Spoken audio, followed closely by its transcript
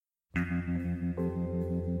Hello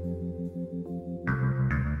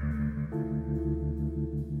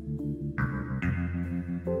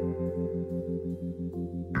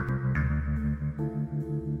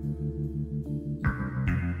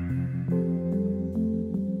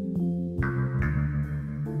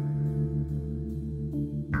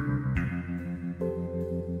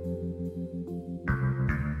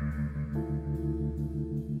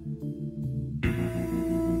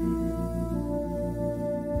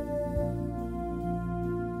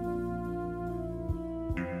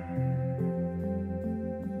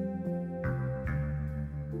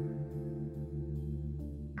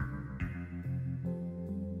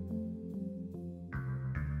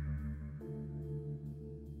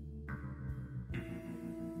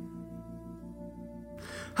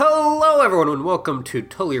everyone and welcome to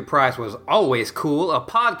Totally Your Price Was Always Cool, a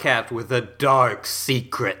podcast with a dark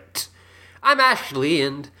secret. I'm Ashley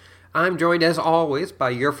and I'm joined as always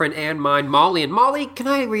by your friend and mine, Molly. And Molly, can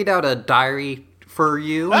I read out a diary for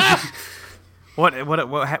you? What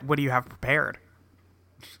do you have prepared?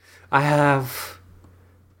 I have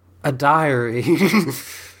a diary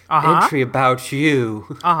entry about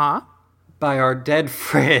you by our dead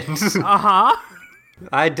friends.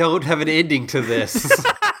 I don't have an ending to this.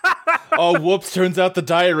 Oh, whoops, turns out the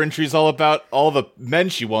diary entry's all about all the men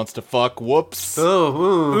she wants to fuck. Whoops.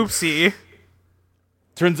 Oopsie.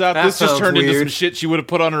 Turns out That this just sounds turned into some weird. shit she would have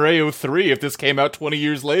put on her AO3 if this came out 20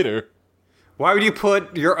 years later. Why would you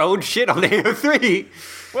put your own shit on AO3?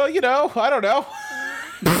 Well, you know, I don't know.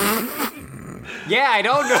 Yeah, I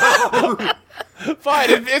don't know. Fine,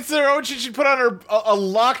 if it's her own shit she'd put on her a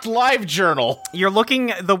locked live journal.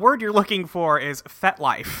 The word you're looking for is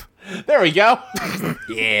FetLife. There we go.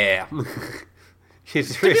 Yeah.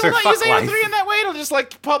 She's People her not fuck use life. AO3 in that way? It'll just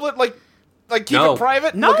public, keep No. it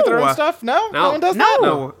private and No. look at their own stuff? No? No. one does that?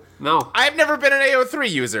 No. No. I've never been an AO3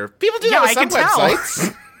 user. People do Yeah, that with I some can tell.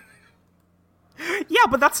 websites. Yeah,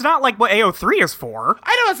 but that's not like what AO3 is for.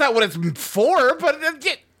 I know that's not what it's for, but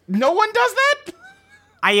no one does that?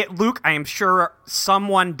 Luke, I am sure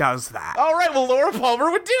someone does that. All right, well, Laura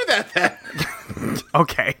Palmer would do that then.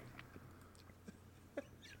 Okay.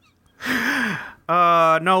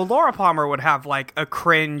 No, Laura Palmer would have like a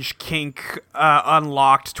cringe kink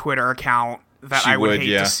unlocked Twitter account that She I would would, hate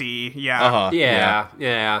yeah. to see. Yeah. Uh-huh.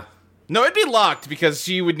 Yeah. No, it'd be locked because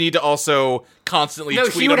she would need to also constantly No,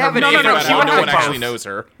 tweet she would on have her an name internet. about She how would no have one actually both. knows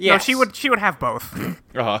her. Yes. No, she would have both.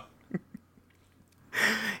 Uh-huh.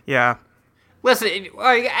 Yeah. Listen,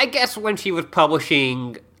 I guess when she was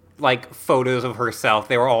publishing, like, photos of herself,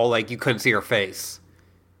 they were all, like, you couldn't see her face.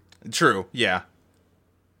 True, yeah.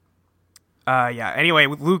 Yeah. Anyway,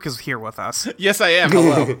 Luke is here with us. Yes, I am.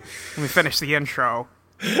 Hello. Let me finish the intro.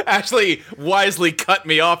 Ashley wisely cut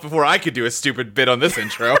me off before I could do a stupid bit on this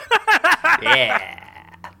intro. Yeah.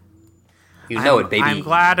 You know it, baby. I'm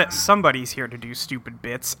glad somebody's here to do stupid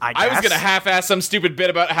bits, I guess. I was going to half-ass some stupid bit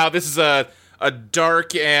about how this is a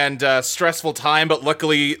dark and stressful time, but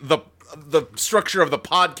luckily the structure of the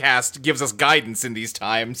podcast gives us guidance in these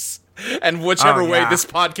times. And whichever way yeah. this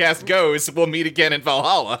podcast goes, we'll meet again in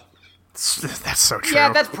Valhalla. That's so true.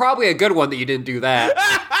 Yeah, that's probably a good one that you didn't do that.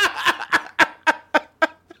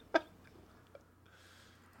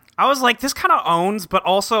 I was like, this kind of owns, but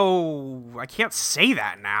also I can't say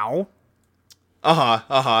that now.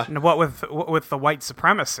 And what with the white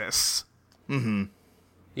supremacists?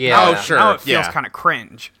 Yeah. Oh, sure. Now it feels yeah. kind of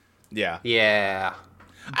cringe. Yeah. Yeah.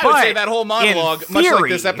 I would say But that whole monologue, in much like theory-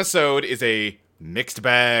 this episode, is a mixed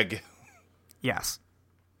bag. Yes.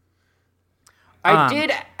 I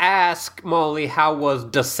did ask Molly how was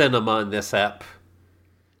the cinema in this ep.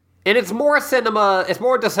 And it's more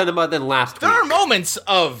the cinema than last There week. are moments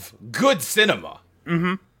of good cinema.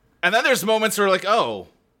 Mm-hmm. And then there's moments where like, uh-oh.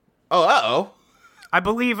 I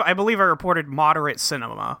believe I reported moderate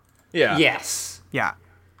cinema. Yeah. Yes. Yeah.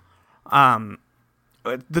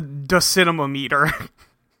 The cinema meter.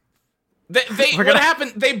 What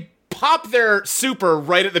happened? They pop their super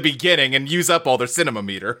right at the beginning and use up all their cinema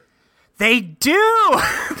meter. They do.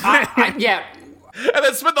 Yeah. And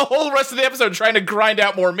then spend the whole rest of the episode trying to grind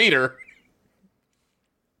out more meter.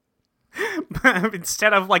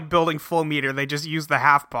 Instead of like building full meter, they just use the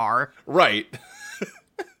half bar. Right.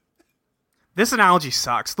 This analogy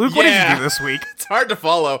sucks. Luke, what did you Yeah. do this week? It's hard to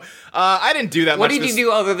follow. I didn't do that What much. did you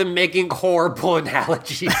do other than making horrible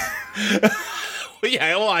analogies?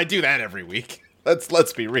 Yeah, well, I do that every week.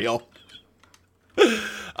 Let's be real.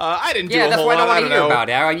 I didn't do Yeah, a that's whole why I lot. don't want I to don't hear know.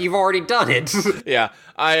 about it. You've already done it. Yeah,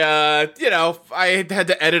 I had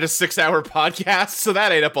to edit a 6-hour podcast, so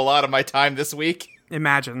that ate up a lot of my time this week.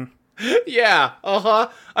 Imagine. Yeah,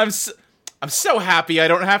 I'm so happy I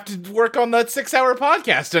don't have to work on that 6-hour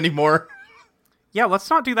podcast anymore. Yeah, let's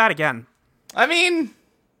not do that again. I mean,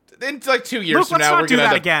 in like 2 years Luke, from now, let's not do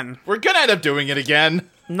that again. We're gonna end up doing it again.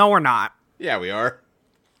 No, we're not. Yeah, we are.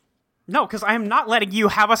 No, because I am not letting you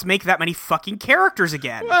have us make that many fucking characters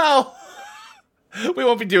again. Well, we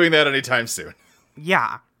won't be doing that anytime soon.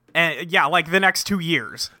 Yeah. Yeah, like the next 2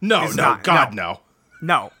 years. No. No.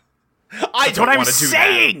 No. That's what I'm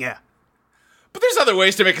saying! But there's other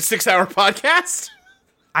ways to make a 6-hour podcast.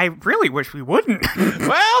 I really wish we wouldn't.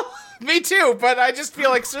 Well, me too, but I just feel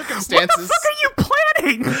like circumstances... What the fuck are you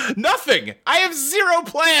planning? Nothing! I have 0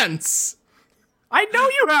 plans! I know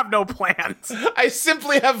you have no plans. I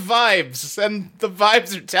simply have vibes, and the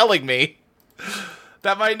vibes are telling me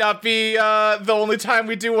that might not be the only time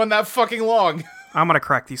we do one that fucking long. I'm gonna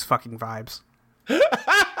correct these fucking vibes.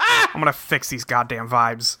 I'm gonna fix these goddamn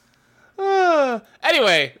vibes.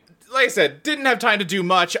 Anyway, like I said, didn't have time to do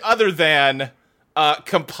much other than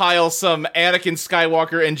compile some Anakin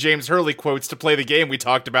Skywalker and James Hurley quotes to play the game we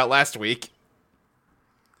talked about last week.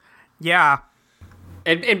 Yeah.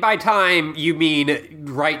 And by time, you mean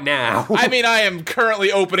right now. I mean, I am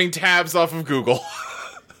currently opening tabs off of Google.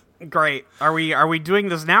 Great. Are we doing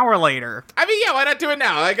this now or later? I mean, yeah, why not do it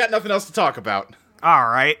now? I got nothing else to talk about. All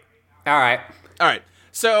right. All right.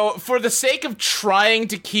 So, for the sake of trying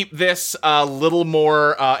to keep this a little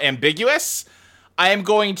more ambiguous, I am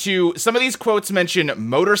going to... Some of these quotes mention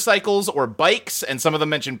motorcycles or bikes, and some of them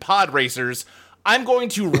mention pod racers. I'm going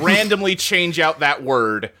to randomly change out that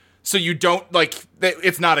word so you don't, like...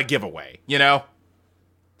 It's not a giveaway, you know?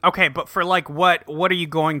 Okay, but for, like, what are you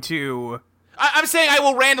going to... I'm saying I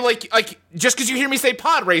will randomly... Like, just because you hear me say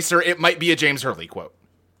pod racer, it might be a James Hurley quote.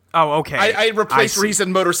 Oh, okay. I replaced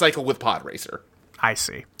recent motorcycle with pod racer. I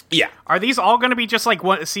see. Yeah. Are these all going to be just like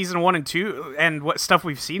season 1 and 2 and what stuff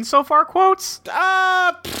we've seen so far quotes?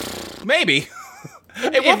 Maybe.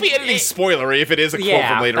 It won't be anything spoilery if it is a quote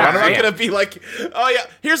from later on. I'm not going to be like, oh yeah,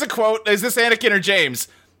 here's a quote. Is this Anakin or James?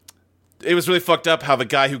 It was really fucked up how the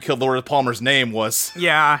guy who killed Laura Palmer's name was.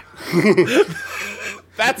 Yeah.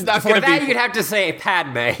 That's not going to be... For that, you'd have to say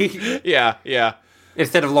Padme. Yeah.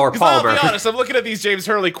 Instead of Laura Palmer. I'll be honest, I'm looking at these James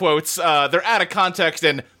Hurley quotes. They're out of context,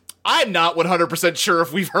 and I'm not 100% sure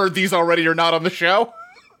if we've heard these already or not on the show.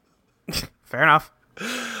 Fair enough.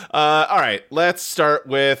 All right, let's start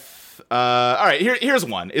with... all right, here's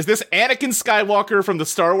one. Is this Anakin Skywalker from the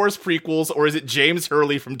Star Wars prequels, or is it James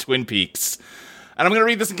Hurley from Twin Peaks? And I'm going to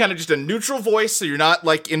read this in kind of just a neutral voice, so you're not,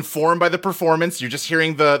 like, informed by the performance. You're just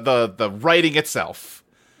hearing the writing itself.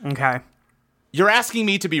 Okay. You're asking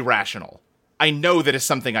me to be rational. I know that is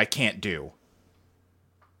something I can't do.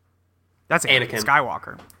 That's Anakin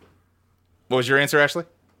Skywalker. What was your answer, Ashley?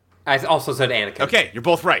 I also said Anakin. Okay, you're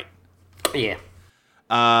both right. Yeah.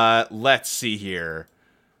 Let's see here.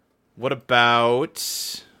 What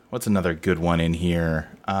about... What's another good one in here?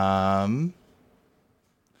 No,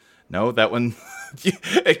 that one...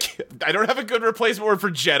 I don't have a good replacement word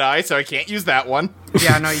for Jedi, so I can't use that one.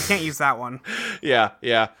 Yeah, no, you can't use that one. Yeah.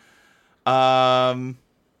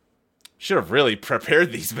 Should have really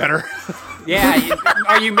prepared these better. Yeah,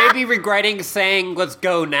 are you maybe regretting saying let's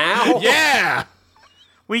go now? Yeah!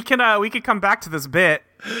 We could come back to this bit.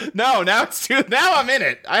 No, now I'm in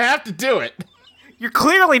it. I have to do it. You're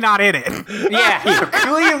clearly not in it. Yeah,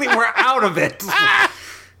 clearly we're out of it.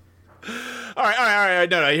 All right.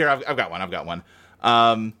 No, here, I've got one.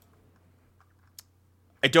 I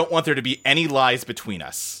don't want there to be any lies between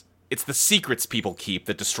us. It's the secrets people keep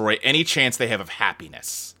that destroy any chance they have of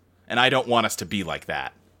happiness. And I don't want us to be like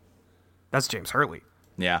that. That's James Hurley.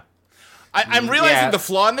 Yeah. I'm realizing the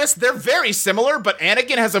flaw in this. They're very similar, but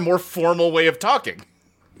Anakin has a more formal way of talking.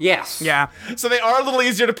 Yes. Yeah. So they are a little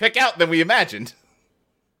easier to pick out than we imagined.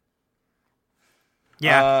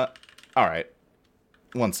 Yeah. All right.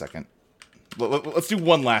 1 second. Let's do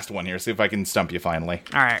one last one here, see if I can stump you finally.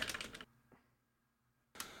 All right.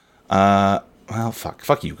 Well,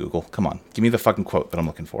 fuck you, Google. Come on, give me the fucking quote that I'm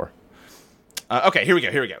looking for. Okay, here we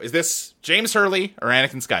go. Is this James Hurley or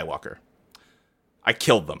Anakin Skywalker? I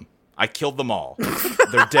killed them. I killed them all.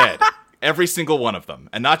 They're dead. Every single one of them.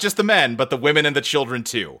 And not just the men, but the women and the children,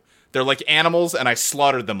 too. They're like animals, and I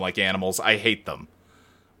slaughtered them like animals. I hate them.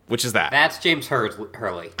 Which is that? That's James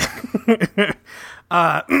Hurley.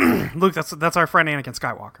 Luke, that's our friend Anakin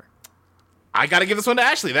Skywalker. I gotta give this one to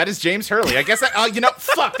Ashley. That is James Hurley. I guess that,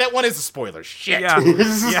 fuck, that one is a spoiler. Shit.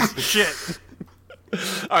 Yeah, shit.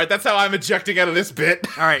 All right, that's how I'm ejecting out of this bit.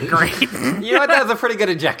 All right, great. You know what? That was a pretty good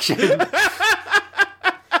ejection.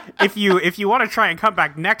 If you want to try and come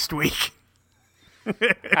back next week.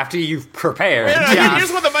 After you've prepared.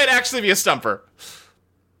 Here's one that might actually be a stumper.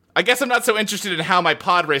 I guess I'm not so interested in how my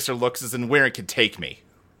pod racer looks as in where it can take me.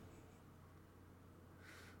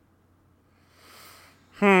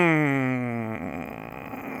 I'm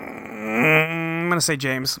gonna say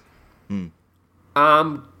James. I'm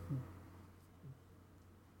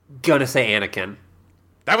gonna say Anakin.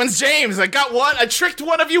 That one's James. I got one. I tricked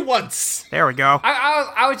one of you once. There we go.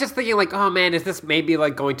 I was just thinking, like, oh man, is this maybe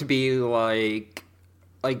like going to be like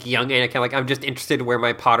young Anakin? Like, I'm just interested in where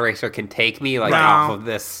my pod racer can take me, like, off of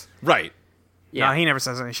this. Right. Yeah. No, he never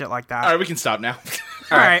says any shit like that. All right, we can stop now.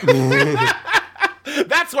 All right.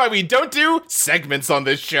 That's why we don't do segments on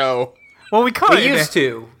this show. Well, we could. We used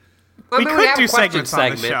to. We could have do question segments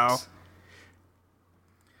on the show.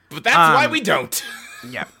 But that's why we don't.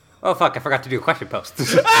 Yeah. Oh, fuck, I forgot to do a question post.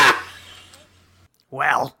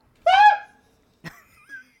 Well.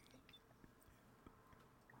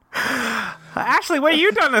 Ashley, what have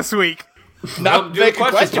you done this week? Not make a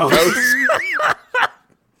question post.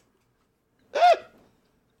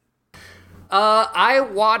 I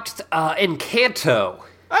watched Encanto.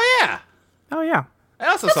 Oh, yeah. Oh, yeah. I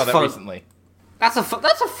also saw that fun. recently. That's a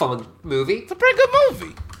fun movie. It's a pretty good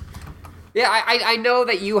movie. Yeah, I know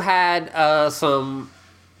that you had some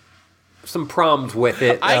problems with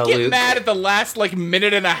it. I get Luke. mad at the last,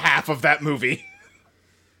 minute and a half of that movie.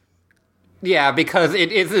 Yeah, because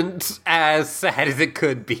it isn't as sad as it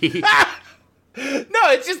could be. No,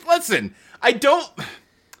 it's just, listen, I don't...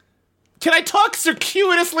 Can I talk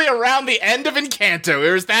circuitously around the end of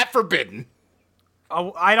Encanto, or is that forbidden?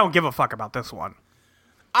 Oh, I don't give a fuck about this one.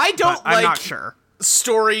 I don't I'm not sure.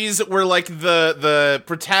 Stories where, the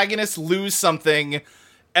protagonists lose something,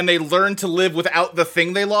 and they learn to live without the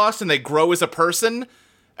thing they lost, and they grow as a person,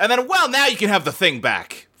 and then, well, now you can have the thing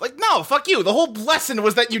back. Like, no, fuck you. The whole lesson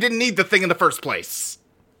was that you didn't need the thing in the first place.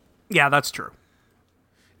 Yeah, that's true.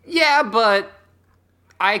 Yeah, but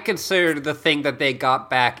I consider the thing that they got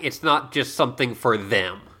back, it's not just something for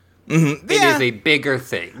them. Mm-hmm. It is a bigger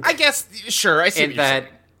thing. I guess, sure, I see and that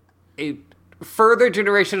further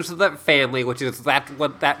generations of that family, which is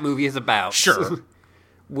what that movie is about, sure,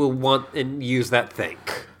 will want and use that thing.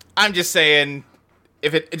 I'm just saying,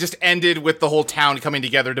 if it just ended with the whole town coming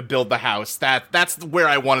together to build the house, that's where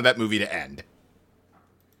I wanted that movie to end.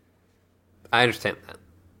 I understand that.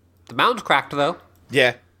 The mountain's cracked, though.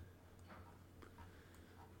 Yeah.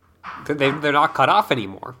 They're not cut off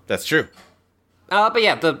anymore. That's true. But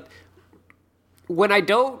yeah, when I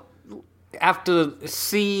don't have to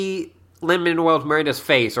see Lin-Manuel Miranda's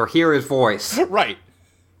face or hear his voice, right?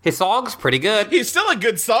 His song's pretty good. He's still a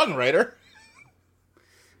good songwriter.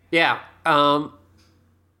 Yeah. I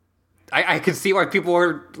can see why people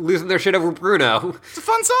are losing their shit over Bruno. It's a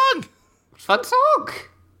fun song. Fun song.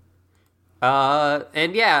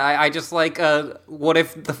 And yeah, I just like, what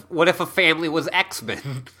if a family was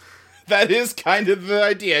X-Men? That is kind of the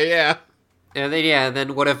idea, yeah. And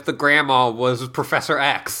then what if the grandma was Professor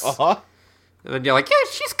X? Uh-huh. And then you're like, yeah,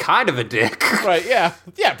 she's kind of a dick. Right, yeah.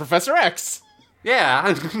 Yeah, Professor X.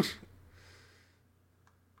 Yeah.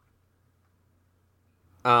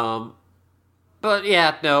 But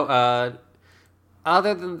yeah, no,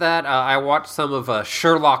 other than that, I watched some of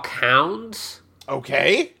Sherlock Hounds.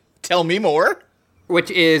 Okay. Tell me more.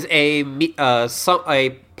 Which is a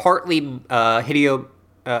partly Hideo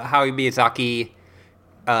Miyazaki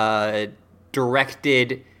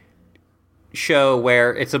directed show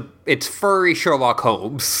where it's furry Sherlock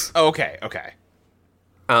Holmes. Okay.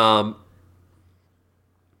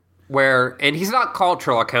 And he's not called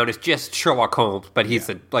Sherlock Holmes, it's just Sherlock Holmes, but he's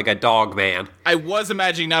like a dog man. I was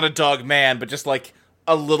imagining not a dog man, but just like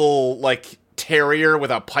a little terrier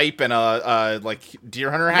with a pipe and a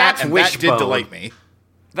deer hunter hat, That's and Wishbone. that did delight me.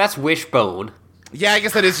 That's Wishbone. Yeah, I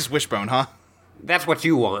guess that is just Wishbone, huh? That's what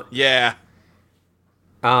you want. Yeah.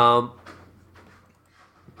 But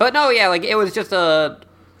no, yeah, it was just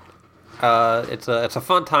it's a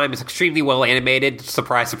fun time. It's extremely well animated.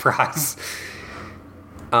 Surprise, surprise.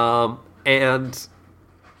 And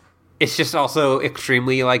it's just also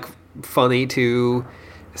extremely funny to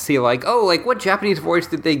see what Japanese voice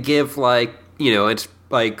did they give it's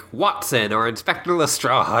Watson or Inspector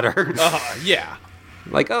Lestrade or yeah.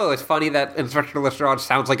 It's funny that Inspector Lestrade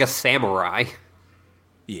sounds like a samurai.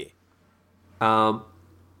 Yeah.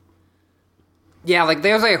 Yeah,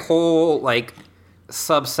 there's a whole,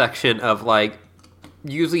 subsection of,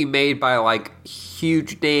 usually made by,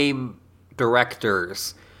 huge name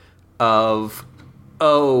directors of,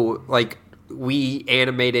 we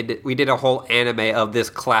did a whole anime of this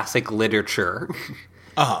classic literature.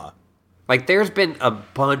 Uh-huh. There's been a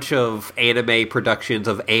bunch of anime productions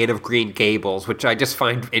of Anne of Green Gables, which I just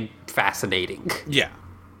find fascinating. Yeah.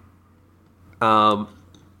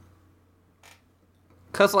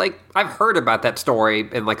 Because, like, I've heard about that story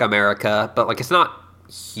in, like, America, but, like, it's not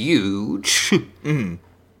huge. Mm-hmm.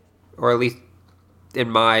 Or at least in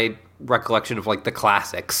my recollection of, like, the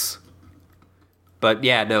classics. But,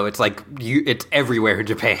 yeah, no, it's, like, it's everywhere in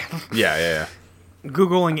Japan. Yeah.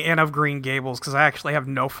 Googling Anne of Green Gables, because I actually have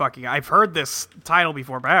no fucking... I've heard this title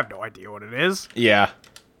before, but I have no idea what it is. Yeah.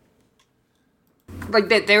 Like,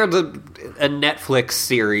 there was a Netflix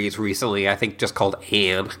series recently, I think, just called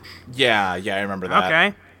Anne. Yeah, I remember that.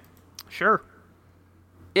 Okay. Sure.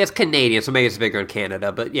 It's Canadian, so maybe it's bigger in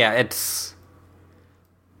Canada, but yeah, it's...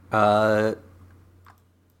 Yeah,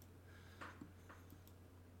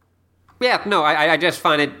 no, I just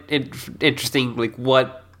find it interesting, like,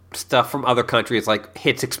 what stuff from other countries, like,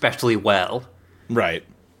 hits especially well. Right.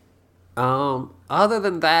 Other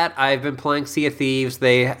than that, I've been playing Sea of Thieves.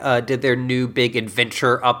 They did their new big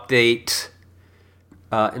adventure update.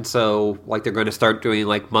 And so, like, they're going to start doing,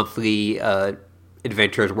 like, monthly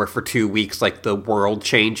adventures where for 2 weeks, like, the world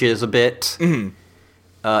changes a bit. Mm-hmm.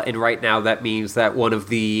 And right now that means that one of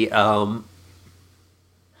the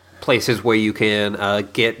places where you can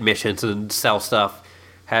get missions and sell stuff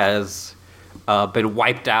has been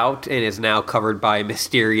wiped out and is now covered by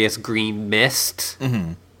mysterious green mist.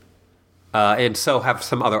 Mm-hmm. And so have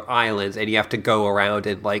some other islands, and you have to go around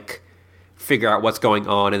and, like, figure out what's going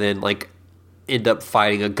on, and then, like, end up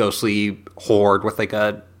fighting a ghostly horde with, like,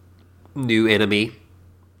 a new enemy.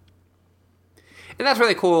 And that's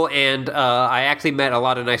really cool, and I actually met a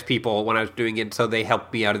lot of nice people when I was doing it, so they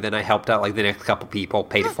helped me out, and then I helped out, like, the next couple people,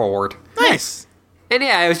 paid it forward. Nice! And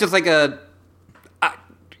yeah, it was just like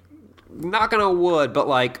knocking on wood, but,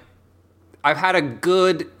 like, I've had a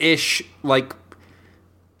good-ish, like,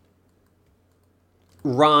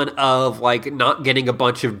 run of, like, not getting a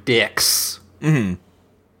bunch of dicks. Mm-hmm.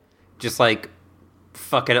 Just, like,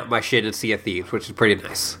 fucking up my shit in Sea of Thieves, which is pretty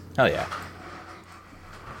nice. Hell yeah.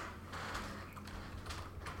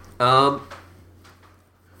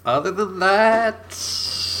 Other than that,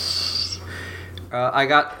 I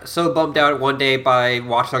got so bummed out one day by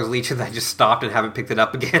Watch Dogs Legion that I just stopped and haven't picked it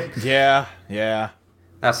up again. Yeah.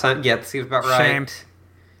 That seems about right. Shame.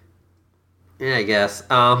 Yeah, I guess.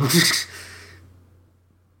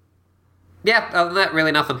 Yeah, other than that,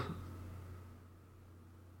 really nothing.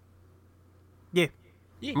 Yeah.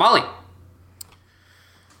 Molly.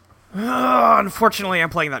 Unfortunately, I'm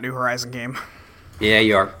playing that New Horizon game. Yeah,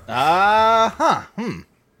 you are.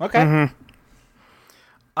 Okay. Mm-hmm.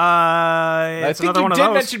 It's another one of those. You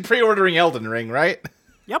did mention pre-ordering Elden Ring, right?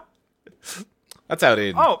 Yep. That's out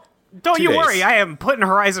in... Oh, don't 2 you days. worry. I am putting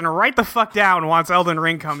Horizon right the fuck down once Elden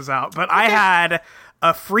Ring comes out. But I had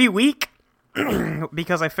a free week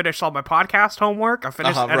because I finished all my podcast homework. I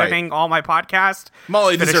finished editing all my podcast.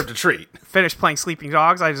 Molly deserved a treat. Finished playing Sleeping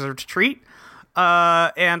Dogs. I deserved a treat.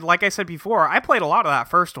 And like I said before, I played a lot of that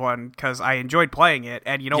first one because I enjoyed playing it.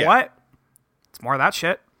 And you know what? It's more of that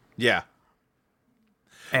shit. Yeah.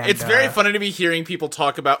 And, it's very funny to me hearing people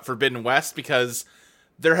talk about Forbidden West because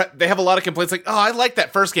they have a lot of complaints like, oh, I like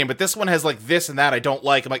that first game, but this one has like this and that I don't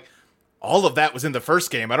like. I'm like, all of that was in the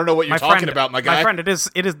first game. I don't know what you're talking about, my guy. My friend, it is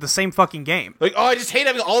the same fucking game. Like, oh, I just hate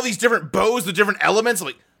having all these different bows with different elements. I'm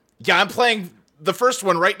like, yeah, I'm playing the first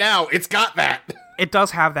one right now. It's got that. It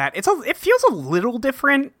does have that. It feels a little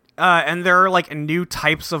different, and there are like new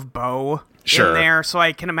types of bow in there. So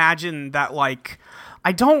I can imagine that, like,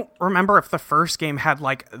 I don't remember if the first game had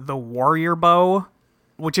like the warrior bow,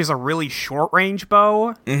 which is a really short range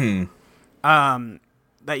bow. Mm-hmm.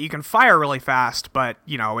 That you can fire really fast, but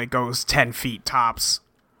you know it goes 10 feet tops.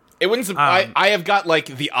 It wouldn't. I have got like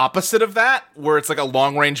the opposite of that, where it's like a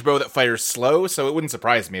long range bow that fires slow. So it wouldn't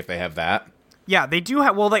surprise me if they have that. Yeah, they do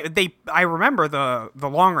have. Well, they. I remember the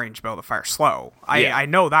long range bow that fires slow. I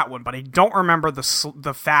know that one, but I don't remember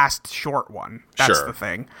the fast short one. That's the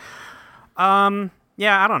thing.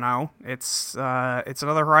 Yeah, I don't know. It's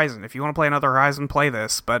another Horizon. If you want to play another Horizon, play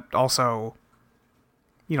this. But also,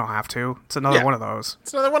 you don't have to. It's another one of those.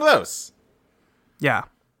 It's another one of those. Yeah.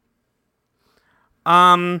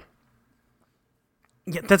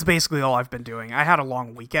 Yeah, that's basically all I've been doing. I had a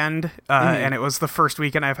long weekend, and it was the first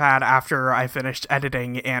weekend I've had after I finished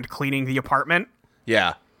editing and cleaning the apartment.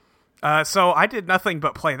 Yeah. So I did nothing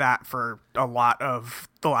but play that for a lot of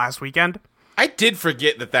the last weekend. I did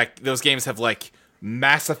forget that those games have like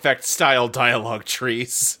Mass Effect style dialogue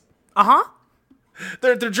trees. Uh-huh.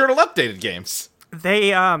 They're journal updated games. They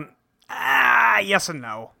yes and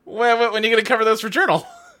no. When are you going to cover those for journal?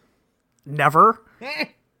 Never.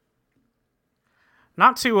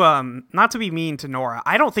 Not to be mean to Nora.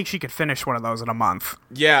 I don't think she could finish one of those in a month.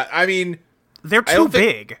 Yeah, I mean, they're too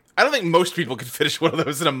big. I don't think most people could finish one of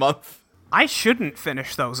those in a month. I shouldn't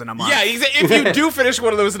finish those in a month. Yeah, if you do finish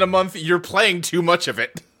one of those in a month, you're playing too much of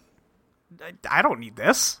it. I don't need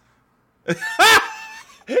this.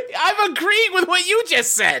 I'm agreeing with what you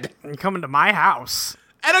just said. You're coming to my house.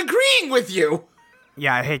 And agreeing with you.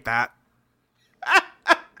 Yeah, I hate that.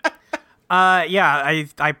 Yeah,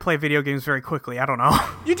 I play video games very quickly. I don't know.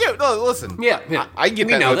 You do. No, listen. Yeah. I get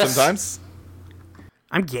that note sometimes.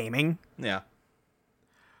 I'm gaming. Yeah.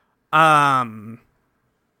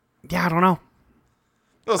 Yeah, I don't know.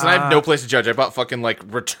 Listen, I have no place to judge. I bought fucking, like,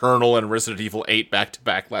 Returnal and Resident Evil 8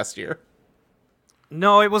 back-to-back last year.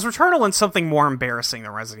 No, it was Returnal and something more embarrassing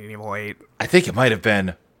than Resident Evil 8. I think it might have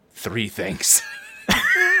been 3 things.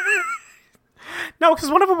 No,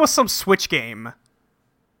 because one of them was some Switch game.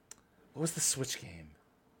 What was the Switch game?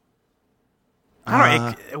 I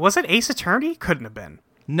don't know. Was it Ace Attorney? Couldn't have been.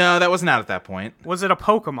 No, that wasn't out at that point. Was it a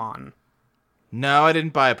Pokemon? No, I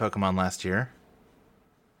didn't buy a Pokemon last year.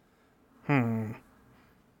 We'll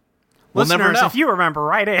Listeners, never know. if If you remember,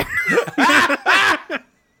 write in.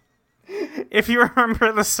 If you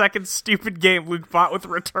remember the second stupid game Luke bought with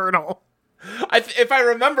Returnal. If I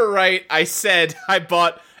remember right, I said I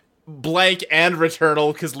bought blank and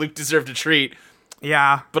Returnal because Luke deserved a treat.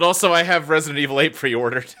 Yeah. But also I have Resident Evil 8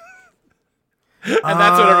 pre-ordered. And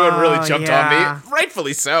that's when everyone really jumped on me.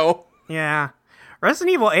 Rightfully so. Yeah.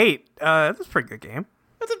 Resident Evil 8, that's a pretty good game.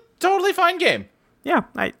 That's a totally fine game. Yeah,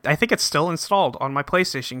 I think it's still installed on my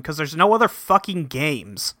PlayStation because there's no other fucking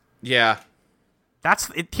games. Yeah.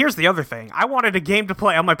 Here's the other thing. I wanted a game to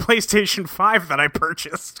play on my PlayStation 5 that I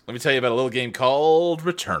purchased. Let me tell you about a little game called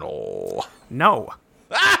Returnal. No.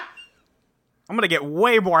 Ah! I'm going to get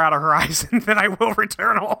way more out of Horizon than I will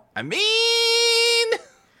Returnal. I mean,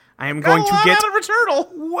 I am going to get out of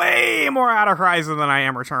Returnal. way more out of Horizon than I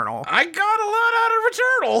am Returnal. I got a lot out of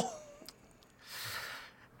Returnal.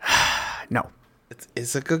 No.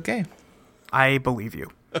 It's a good game. I believe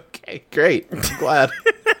you. Okay, great. I'm glad.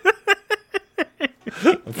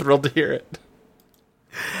 I'm thrilled to hear it.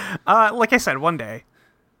 Like I said, one day.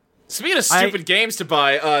 Speaking of stupid games to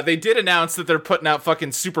buy, they did announce that they're putting out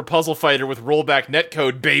fucking Super Puzzle Fighter with rollback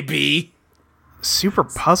netcode, baby. Super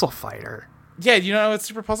Puzzle Fighter? Yeah, you know what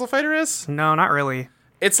Super Puzzle Fighter is? No, not really.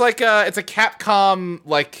 It's like it's a Capcom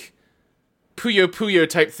like Puyo Puyo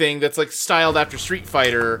type thing that's like styled after Street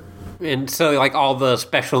Fighter. And so, like, all the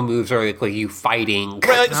special moves are like you fighting.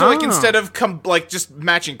 Right, so like instead of just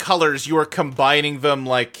matching colors, you are combining them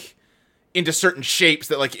like into certain shapes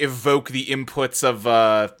that like evoke the inputs of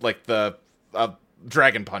like the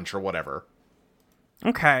Dragon Punch or whatever.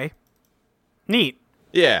 Okay. Neat.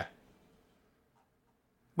 Yeah.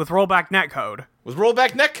 With rollback netcode. With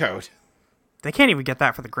rollback netcode. They can't even get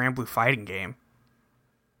that for the Grand Blue Fighting game.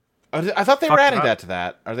 I thought they were adding that to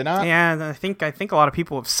that. Are they not? Yeah, I think a lot of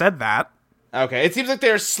people have said that. Okay, it seems like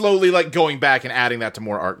they're slowly like going back and adding that to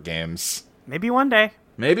more art games. Maybe one day.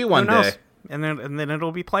 Maybe one day. And then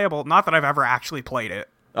it'll be playable. Not that I've ever actually played it.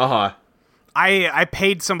 Uh-huh. I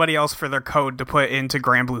paid somebody else for their code to put into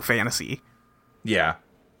Grand Blue Fantasy. Yeah.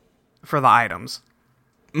 For the items.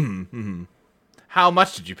 Mm-hmm. How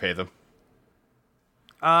much did you pay them?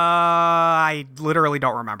 I literally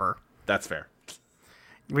don't remember. That's fair.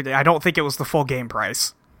 I don't think it was the full game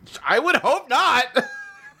price. I would hope not.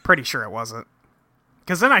 Pretty sure it wasn't.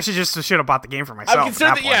 Because then I should have bought the game for myself. I'm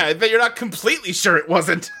concerned that you're not completely sure it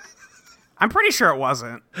wasn't. I'm pretty sure it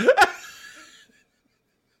wasn't. I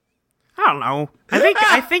don't know.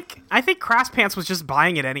 I think Crass Pants was just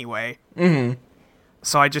buying it anyway. Mm-hmm.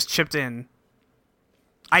 So I just chipped in.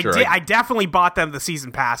 I definitely bought them the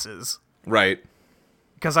season passes. Right.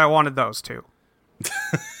 Because I wanted those too.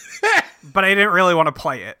 But I didn't really want to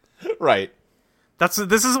play it. Right. This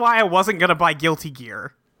is why I wasn't going to buy Guilty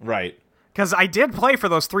Gear. Right. Because I did play for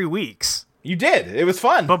those 3 weeks. You did. It was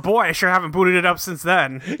fun. But boy, I sure haven't booted it up since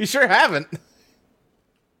then. You sure haven't.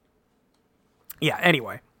 Yeah,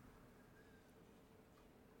 anyway.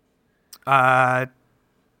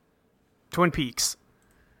 Twin Peaks.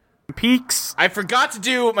 I forgot to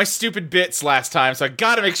do my stupid bits last time, so I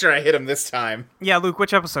gotta make sure I hit them this time. Yeah, Luke,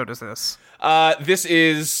 which episode is this? This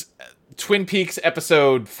is Twin Peaks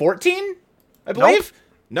episode 14, I believe.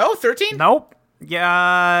 Nope. No, 13? Nope.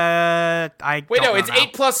 Yeah, Wait, no, it's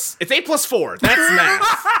 8 plus 4. That's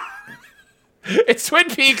math. It's Twin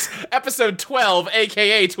Peaks episode 12,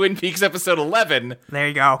 aka Twin Peaks episode 11. There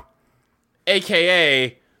you go.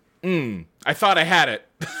 AKA, I thought I had it.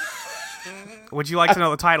 Would you like to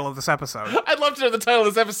know the title of this episode? I'd love to know the title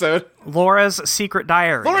of this episode. Laura's Secret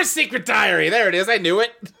Diary. Laura's Secret Diary. There it is. I knew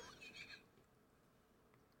it.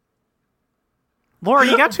 Laura,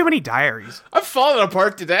 you got too many diaries. I'm falling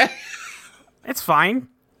apart today. It's fine.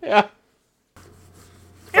 Yeah.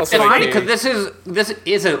 It's funny because this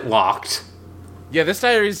isn't locked. Yeah, this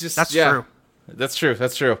diary is just... That's true. That's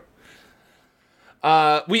true.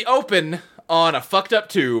 We open on a fucked up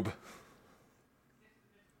tube.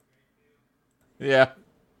 Yeah.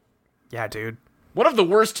 Yeah, dude. One of the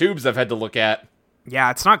worst tubes I've had to look at.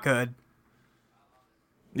 Yeah, it's not good.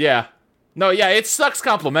 Yeah. No, yeah, it sucks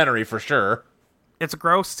complimentary for sure. It's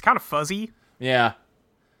gross. It's kind of fuzzy. Yeah.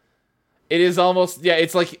 It is almost... Yeah,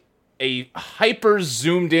 it's like a hyper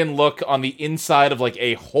zoomed in look on the inside of like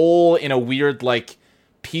a hole in a weird like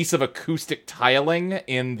piece of acoustic tiling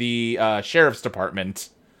in the sheriff's department.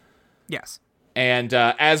 Yes. And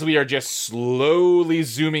as we are just slowly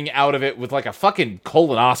zooming out of it with like a fucking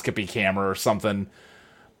colonoscopy camera or something,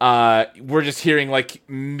 we're just hearing like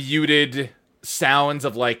muted sounds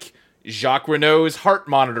of like Jacques Renault's heart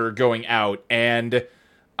monitor going out, and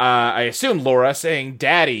I assume Laura saying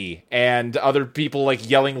 "Daddy," and other people like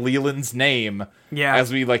yelling Leland's name. Yeah.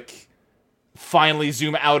 As we like finally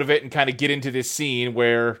zoom out of it and kind of get into this scene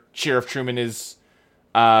where Sheriff Truman is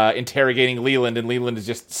interrogating Leland, and Leland is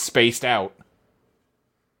just spaced out.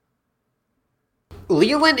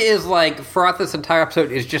 Leland is like, throughout this entire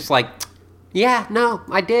episode, is just like, yeah, no,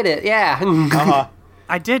 I did it, yeah.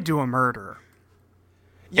 I did do a murder.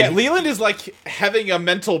 Yeah, Leland is like having a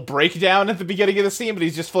mental breakdown at the beginning of the scene, but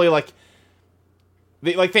he's just fully like,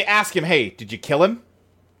 they ask him, "Hey, did you kill him?"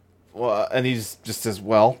 Well, and he's just says,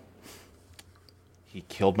 "Well, he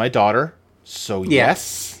killed my daughter, so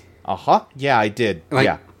yes, yeah, I did." Like,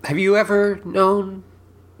 yeah, have you ever known?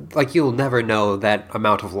 Like, you'll never know that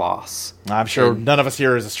amount of loss. I'm sure none of us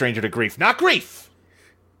here is a stranger to grief. Not grief,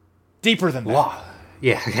 deeper than that.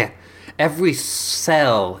 Yeah. Every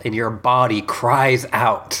cell in your body cries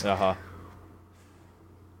out.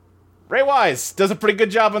 Ray Wise does a pretty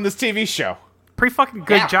good job on this TV show. Pretty fucking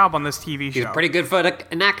good job on this TV show. He's pretty good for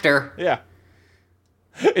an actor. Yeah.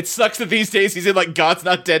 It sucks that these days he's in, like, God's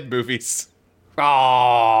Not Dead movies.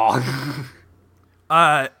 Oh.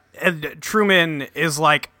 And Truman is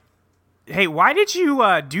like, "Hey, why did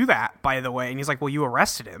you do that, by the way?" And he's like, "Well, you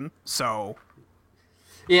arrested him, so..."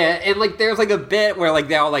 Yeah, and, like, there's, like, a bit where, like,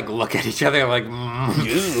 they all, like, look at each other like,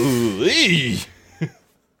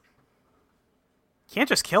 Can't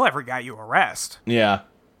just kill every guy you arrest. Yeah.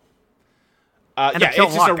 It's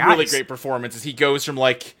just a really great performance as he goes from,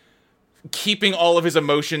 like, keeping all of his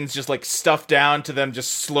emotions just, like, stuffed down to them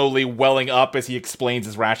just slowly welling up as he explains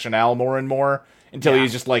his rationale more and more until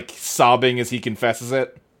he's just, like, sobbing as he confesses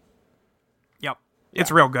it. Yep. Yeah.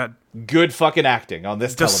 It's real good. Good fucking acting on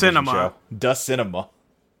this television show. Da Cinema.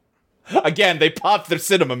 Again, they popped their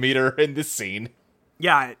cinema meter in this scene.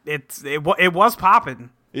 Yeah, it was popping.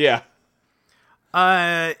 Yeah.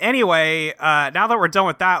 Anyway, now that we're done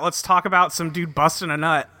with that, let's talk about some dude busting a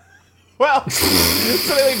nut. Well,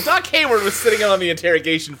 so Doc Hayward was sitting on the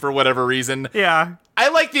interrogation for whatever reason. Yeah. I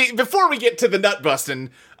like before we get to the nut busting,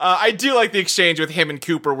 I do like the exchange with him and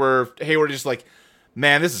Cooper where Hayward is just like,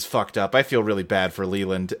 "Man, this is fucked up. I feel really bad for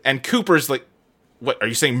Leland." And Cooper's like, "What, are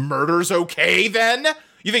you saying murder's okay then?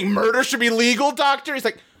 You think murder should be legal, Doctor?" He's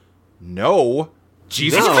like, "No.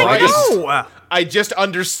 Jesus Christ. No. I just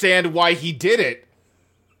understand why he did it."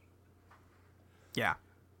 Yeah.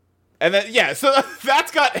 And then, so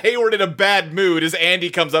that's got Hayward in a bad mood as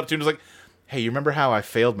Andy comes up to him and is like, "Hey, you remember how I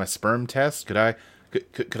failed my sperm test? Could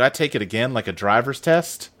I take it again, like a driver's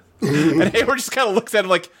test?" And Hayward just kind of looks at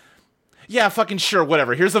him like, "Yeah, fucking sure,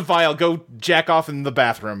 whatever. Here's a vial. Go jack off in the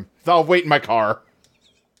bathroom. I'll wait in my car."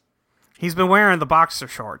 He's been wearing the boxer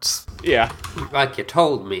shorts. Yeah. Like you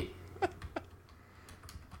told me.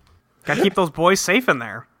 Gotta keep those boys safe in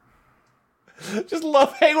there. Just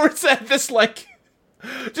love Hayward said this, like,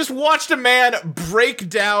 just watched a man break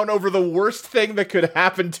down over the worst thing that could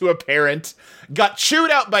happen to a parent, got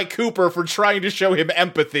chewed out by Cooper for trying to show him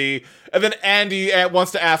empathy, and then Andy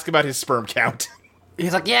wants to ask about his sperm count.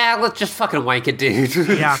 He's like, "Yeah, let's just fucking wank it, dude."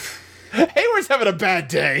 Yeah. Hayward's having a bad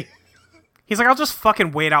day. He's like, "I'll just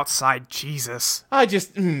fucking wait outside, Jesus." I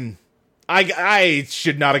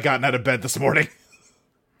should not have gotten out of bed this morning.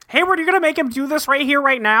 Hayward, you're gonna make him do this right here,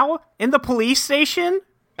 right now? In the police station?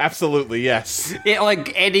 Absolutely, yes. Yeah,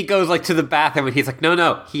 like, Andy goes, like, to the bathroom, and he's like,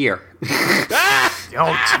 no, here.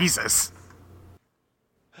 Oh, Jesus.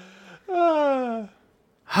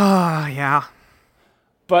 Yeah.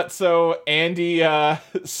 But so Andy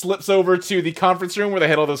slips over to the conference room where they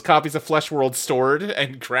had all those copies of Flesh World stored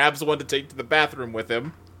and grabs one to take to the bathroom with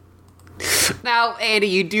him. Now, Andy,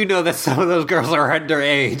 you do know that some of those girls are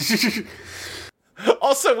underage.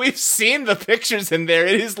 Also, we've seen the pictures in there.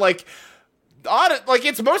 It is, like, odd. Like,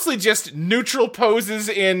 it's mostly just neutral poses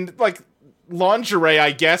in, like, lingerie,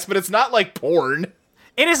 I guess, but it's not like porn.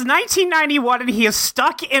 It is 1991 and he is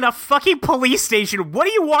stuck in a fucking police station. What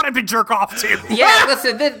do you want him to jerk off to? Yeah,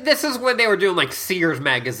 listen, this is when they were doing, like, Sears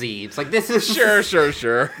magazines. Like, this is...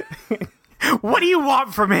 Sure. What do you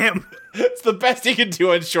want from him? It's the best he can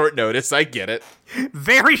do on short notice. I get it.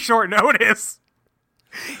 Very short notice.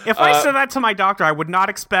 If I said that to my doctor, I would not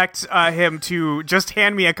expect him to just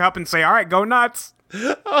hand me a cup and say, all right, go nuts.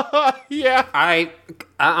 Yeah.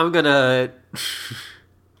 I'm gonna...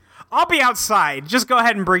 I'll be outside. Just go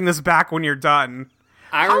ahead and bring this back when you're done.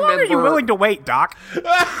 How long are you willing to wait, Doc?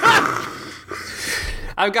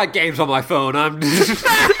 I've got games on my phone.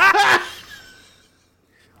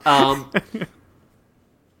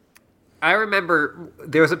 I remember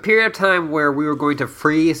there was a period of time where we were going to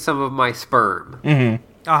freeze some of my sperm.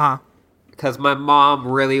 Mm-hmm. Uh-huh. Because my mom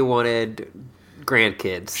really wanted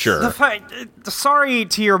grandkids. Sure. Sorry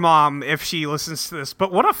to your mom if she listens to this,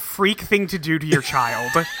 but what a freak thing to do to your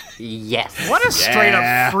child. Yes. What a straight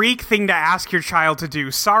up freak thing to ask your child to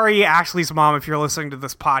do. Sorry, Ashley's mom, if you're listening to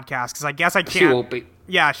this podcast, because I guess I can't. She won't be.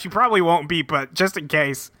 Yeah, she probably won't be, but just in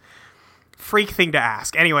case. Freak thing to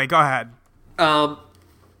ask. Anyway, go ahead. And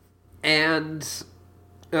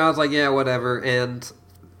I was like, yeah, whatever. And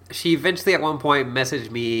she eventually at one point messaged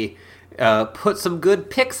me, put some good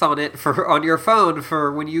pics on it on your phone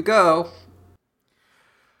for when you go.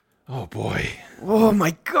 Oh, boy. Oh,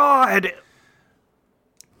 my God.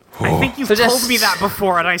 Oh. I think you've told me that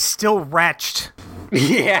before, and I still retched.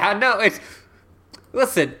 Yeah, no,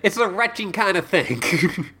 listen, it's a retching kind of thing.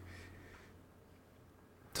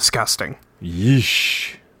 Disgusting.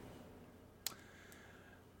 Yeesh.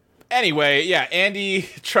 Anyway, yeah, Andy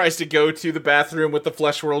tries to go to the bathroom with the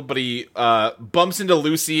Flesh World, but he bumps into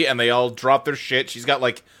Lucy, and they all drop their shit. She's got,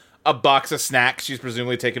 like, a box of snacks. She's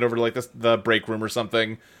presumably taken over to, like, the break room or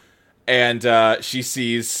something. And she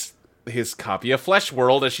sees his copy of Flesh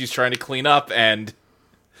World as she's trying to clean up, and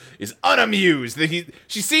is unamused.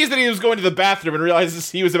 She sees that he was going to the bathroom and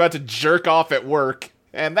realizes he was about to jerk off at work.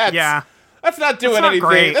 And that's not doing anything.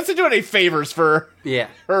 Great. That's not doing any favors for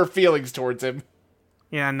her feelings towards him.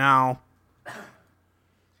 Yeah, no.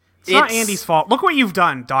 It's not Andy's fault. Look what you've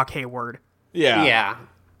done, Doc Hayward. Yeah.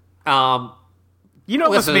 Yeah. You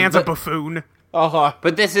know this man's a buffoon. Uh-huh.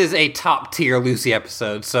 But this is a top-tier Lucy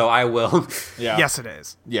episode, so I will... Yeah. Yes, it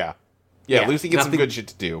is. Yeah, Lucy gets some good shit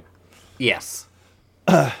to do. Yes.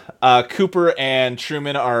 Cooper and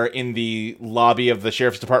Truman are in the lobby of the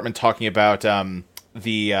sheriff's department talking about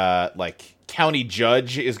the county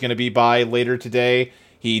judge is going to be by later today.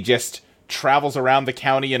 He just travels around the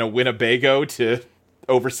county in a Winnebago to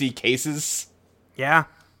oversee cases. Yeah.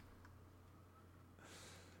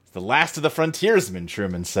 It's the last of the frontiersmen,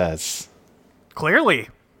 Truman says. Clearly.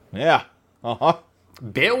 Yeah. Uh-huh.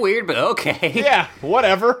 Bit weird, but okay. Yeah,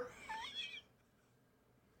 whatever.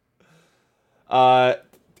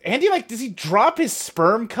 Andy, does he drop his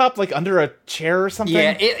sperm cup, under a chair or something?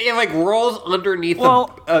 Yeah, it rolls underneath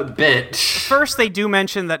a bench. First, they do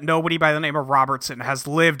mention that nobody by the name of Robertson has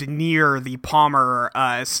lived near the Palmer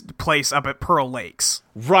place up at Pearl Lakes.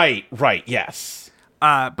 Right, yes.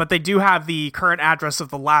 But they do have the current address of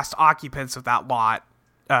the last occupants of that lot,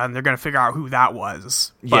 and they're going to figure out who that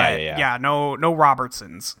was. But, yeah, no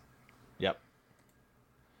Robertsons. Yep.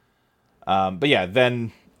 But yeah,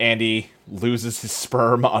 then Andy loses his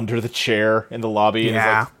sperm under the chair in the lobby and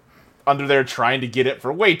is under there trying to get it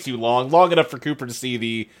for way too long enough for Cooper to see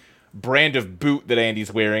the brand of boot that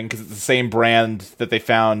Andy's wearing, because it's the same brand that they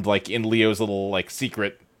found in Leo's little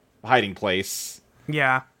secret hiding place.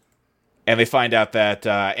 Yeah. And they find out that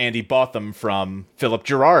Andy bought them from Philip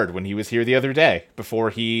Gerard when he was here the other day, before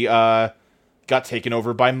he got taken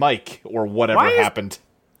over by Mike, or whatever happened.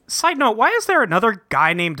 Side note, why is there another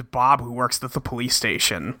guy named Bob who works at the police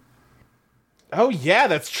station? Oh, yeah,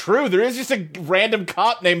 that's true. There is just a random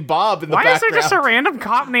cop named Bob in the background. Why is there just a random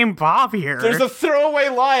cop named Bob here? There's a throwaway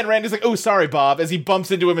line. Randy's like, oh, sorry, Bob, as he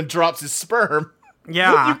bumps into him and drops his sperm.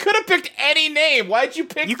 Yeah. You could have picked any name. Why'd you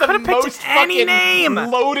pick the most fucking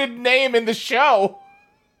loaded name in the show?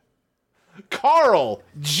 Carl,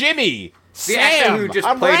 Jimmy, Sam. The actor who just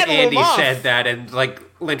played Andy said that, and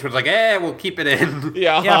Lynch was like, we'll keep it in.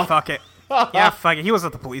 Yeah, fuck it. Yeah, fuck it. He was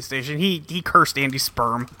at the police station. He cursed Andy's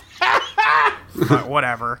sperm. But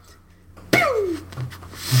whatever.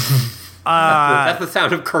 That's the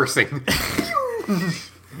sound of cursing.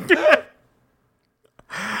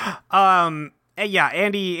 Yeah,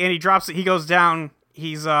 Andy drops it. He goes down.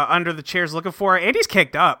 He's under the chairs looking for it. Andy's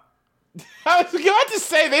kicked up. I was about to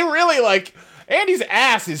say, they really Andy's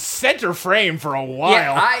ass is center frame for a while.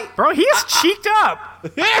 Yeah, bro, he's cheeked up.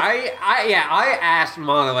 I asked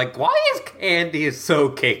Molly, why is Andy so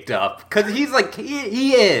caked up? Because he's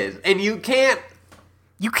he is, and you can't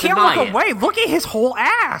You can't look away. Look at his whole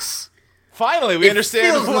ass. Finally, we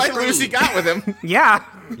understand why Lucy got with him. Yeah.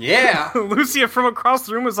 Yeah. Lucy from across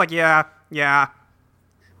the room was like, yeah.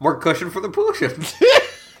 More cushion for the pushing.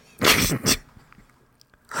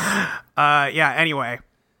 Yeah, anyway.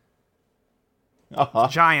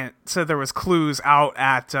 Giant said there was clues out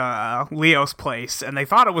at Leo's place, and they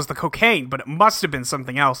thought it was the cocaine, but it must have been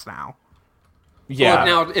something else now. Yeah.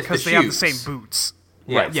 Well, now, because they have the same boots.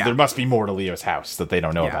 Right, so there must be more to Leo's house that they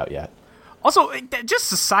don't know about yet. Also,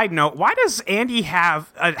 just a side note, why does Andy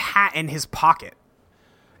have a hat in his pocket?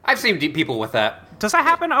 I've seen people with that. Does that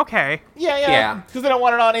happen? Okay. Yeah. Because they don't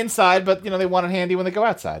want it on inside, but, they want it handy when they go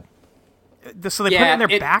outside. So they put it in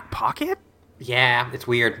their back pocket? Yeah, it's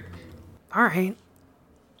weird. All right.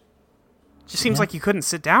 Just seems like you couldn't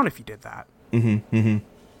sit down if you did that. Whatever.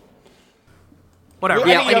 Well, I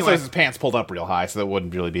think he also has his pants pulled up real high, so that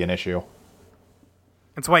wouldn't really be an issue.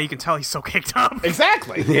 That's why you can tell he's so kicked up.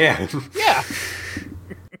 Exactly. Yeah. Yeah.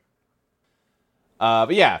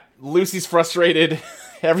 But yeah, Lucy's frustrated.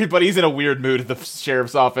 Everybody's in a weird mood at the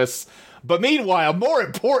sheriff's office. But meanwhile, more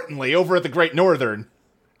importantly, over at the Great Northern,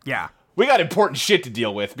 we got important shit to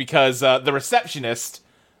deal with because the receptionist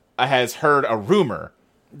has heard a rumor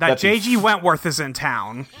that J.G. Wentworth is in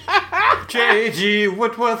town. J.G.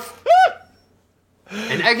 Wentworth.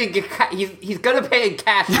 And I can get he's gonna pay in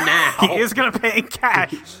cash now. He is gonna pay in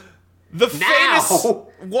cash. The famous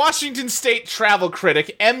Washington State travel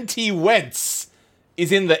critic M.T. Wentz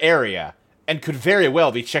is in the area and could very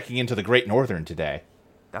well be checking into the Great Northern today.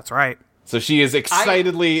 That's right. So she is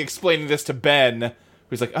excitedly explaining this to Ben,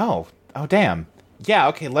 who's like, oh damn. Yeah,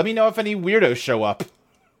 okay, let me know if any weirdos show up.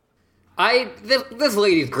 This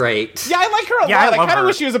lady's great. Yeah, I like her a lot. I kind of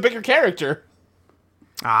wish she was a bigger character.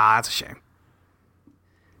 Ah, that's a shame.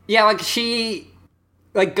 Yeah, she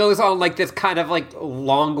goes on this kind of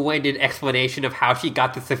long-winded explanation of how she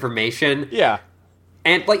got this information. Yeah.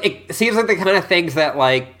 And it seems like the kind of things that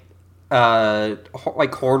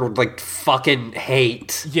Horn would fucking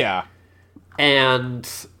hate. Yeah. And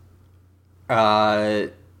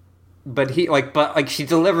but she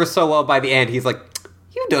delivers so well by the end. He's like,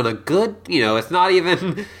 you've done a good, it's not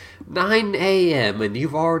even 9 a.m. and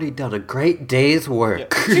you've already done a great day's work.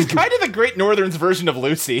 Yeah. She's kind of the Great Northern's version of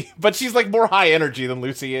Lucy, but she's more high energy than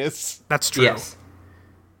Lucy is. That's true. Yes.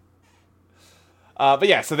 But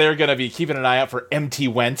yeah, so they're going to be keeping an eye out for M.T.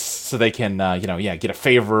 Wentz so they can, get a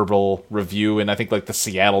favorable review in, I think, the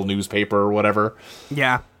Seattle newspaper or whatever.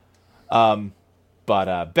 Yeah.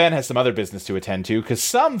 But Ben has some other business to attend to because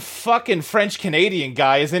some fucking French-Canadian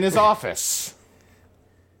guy is in his office.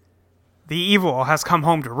 The evil has come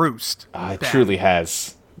home to roost. It truly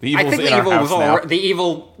has. The evil's I think in our house now. the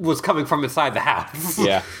evil was coming from inside the house.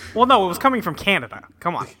 Yeah. Well, no, it was coming from Canada.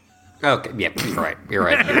 Come on. Okay, yeah, you're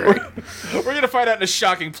right. We're going to find out in a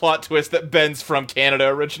shocking plot twist that Ben's from Canada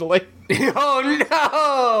originally.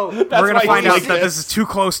 Oh, no! We're going to find out that this is too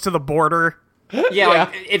close to the border. Yeah,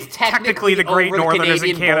 it's technically the Great Northern is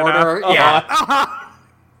in Canada. Border.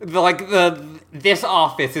 Yeah. This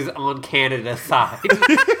office is on Canada's side.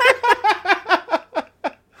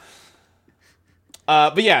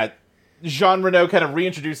 But yeah, Jean Renault kind of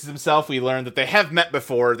reintroduces himself. We learn that they have met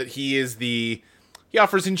before, that he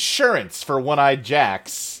offers insurance for One-Eyed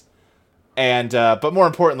Jacks. And, but more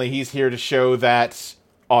importantly, he's here to show that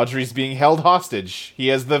Audrey's being held hostage. He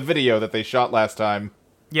has the video that they shot last time.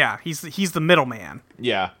 Yeah, he's the middleman.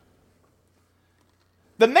 Yeah.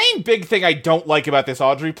 The main big thing I don't like about this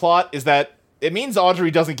Audrey plot is that it means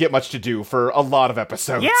Audrey doesn't get much to do for a lot of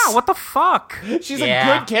episodes. Yeah, what the fuck? She's a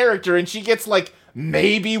good character, and she gets,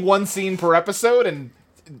 maybe one scene per episode, and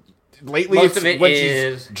lately Most of it when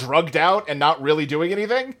is she's drugged out and not really doing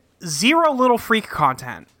anything. Zero little freak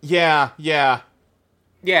content. Yeah. Yeah,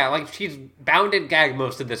 she's bound and gagged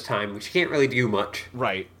most of this time. She can't really do much.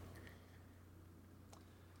 Right.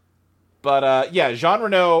 But, Jean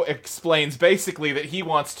Renault explains basically that he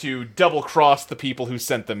wants to double-cross the people who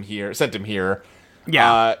sent him here.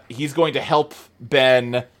 Yeah. He's going to help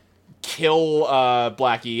Ben kill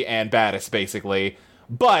Blackie and Battis, basically.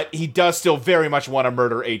 But he does still very much want to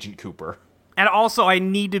murder Agent Cooper. And also, I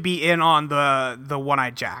need to be in on the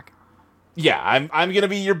One-Eyed Jack. Yeah, I'm going to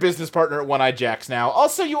be your business partner at One-Eyed Jack's now.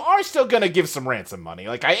 Also, you are still going to give some ransom money.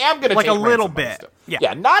 I am going to take a little ransom money bit. still. Yeah.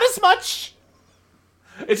 Yeah, not as much.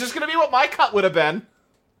 It's just going to be what my cut would have been.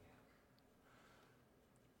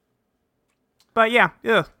 But yeah.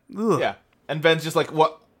 Ugh. Yeah. And Ben's just like,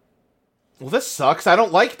 what? Well, this sucks. I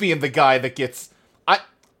don't like being the guy that gets...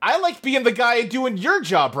 I like being the guy doing your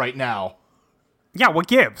job right now. Yeah, what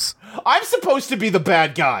gives? I'm supposed to be the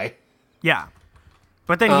bad guy. Yeah.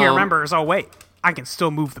 But then he remembers, oh wait, I can still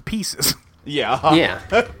move the pieces. Yeah. Yeah.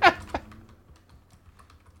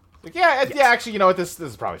 Yeah, actually, you know what? This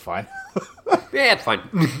is probably fine. Yeah, it's fine.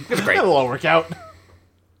 It's great. It'll all work out.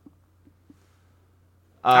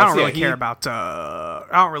 I don't really care about. I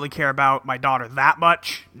don't really care about my daughter that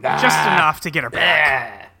much. Nah. Just enough to get her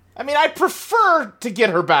back. I mean, I prefer to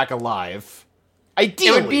get her back alive.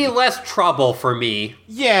 Ideally. It would be less trouble for me.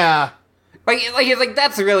 Yeah. Like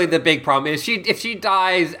that's really the big problem. Is if she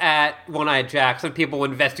dies at One-Eyed Jack's, then people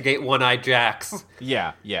will investigate One-Eyed Jack's.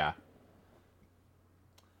 Yeah.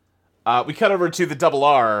 We cut over to the Double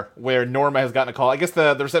R, where Norma has gotten a call. I guess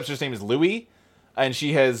the receptionist's name is Louie, and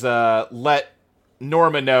she has let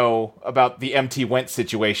Norma know about the MT Wentz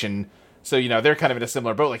situation. So, you know, they're kind of in a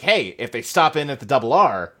similar boat. Like, hey, if they stop in at the Double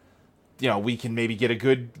R, you know, we can maybe get a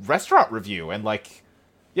good restaurant review. And, like,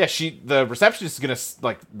 yeah, the receptionist is going to,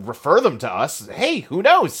 like, refer them to us. Hey, who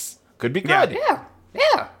knows? Could be good.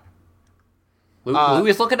 Yeah.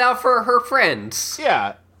 Louie's looking out for her friends.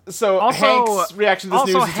 Yeah. So Also, Hank's reaction to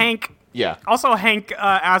this news Hank. Yeah. Also, Hank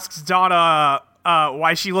asks Donna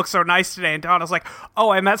why she looks so nice today, and Donna's like, "Oh,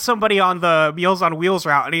 I met somebody on the Meals on Wheels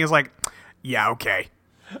route," and he's like, "Yeah, okay."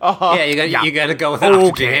 Yeah, you gotta go with an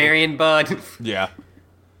octogenarian, bud. Yeah.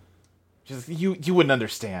 Just you wouldn't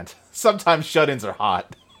understand. Sometimes shut-ins are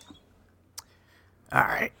hot. All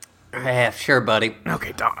right. Yeah, sure, buddy.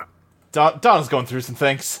 Okay, Donna. Donna's going through some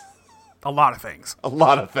things. A lot of things. A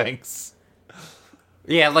lot of things.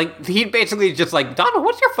 Yeah, like, he basically just like, Donna,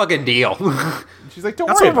 what's your fucking deal? She's like, don't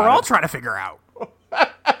That's worry what we're about all it. trying to figure out.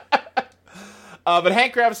 But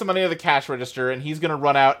Hank grabs some money at the cash register, and he's going to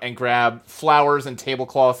run out and grab flowers and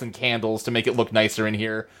tablecloths and candles to make it look nicer in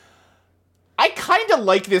here. I kind of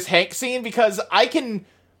like this Hank scene because I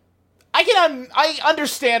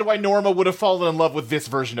understand why Norma would have fallen in love with this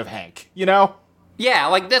version of Hank, you know? Yeah,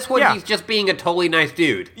 like, this one, Yeah. he's just being a totally nice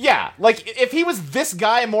dude. Yeah, like, if he was this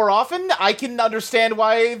guy more often, I can understand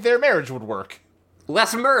why their marriage would work.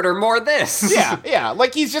 Less murder, more this. Yeah,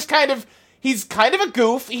 like, he's kind of a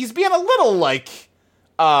goof. He's being a little, like,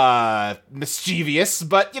 mischievous,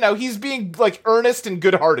 but, you know, he's being, like, earnest and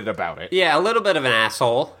good-hearted about it. Yeah, a little bit of an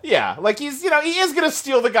asshole. Yeah, like, he is gonna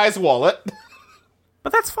steal the guy's wallet.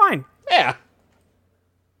 But that's fine. Yeah.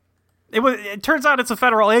 It turns out it's a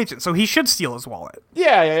federal agent, so he should steal his wallet.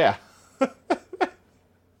 Yeah.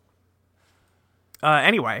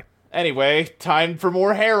 Anyway, time for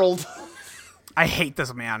more Harold. I hate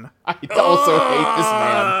this man. I also hate this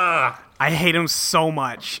man. I hate him so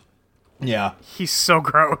much. Yeah. He's so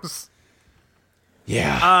gross.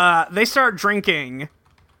 Yeah. They start drinking,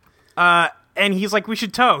 and he's like, we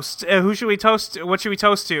should toast. Who should we toast? What should we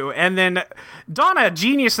toast to? And then Donna,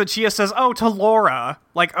 genius that she is, says, oh, to Laura.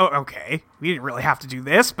 Like, oh, okay. We didn't really have to do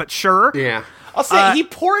this, but sure. Yeah. I'll say, he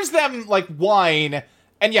pours them, like, wine,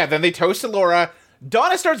 and yeah, then they toast to Laura.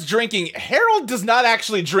 Donna starts drinking. Harold does not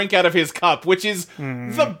actually drink out of his cup, which is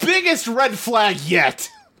the biggest red flag yet.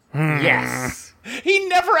 Yes. He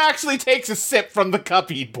never actually takes a sip from the cup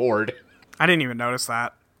he poured. I didn't even notice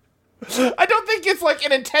that. I don't think it's, like,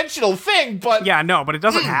 an intentional thing, but Yeah, no, but it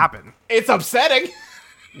doesn't happen. it's upsetting.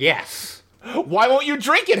 Yes. Why won't you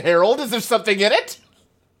drink it, Harold? Is there something in it?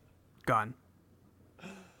 Gun.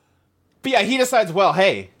 But yeah, he decides, well,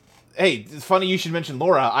 hey, it's funny you should mention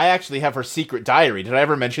Laura. I actually have her secret diary. Did I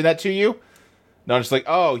ever mention that to you? No, I'm just like,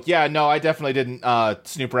 oh, yeah, no, I definitely didn't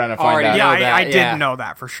snoop around and find Already out. know Yeah, that, I yeah. didn't know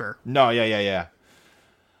that for sure. No, yeah.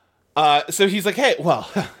 So he's like, hey, well,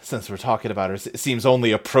 since we're talking about her, it seems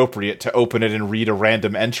only appropriate to open it and read a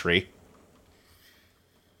random entry.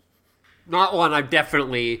 Not one I've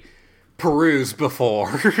definitely perused before.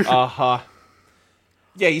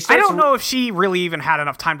 Yeah, he I starts... don't know if she really even had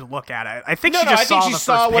enough time to look at it. I think No, she no, just I think saw she the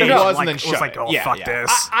saw first what it page was and and then was shut like, it. oh, Yeah, fuck yeah.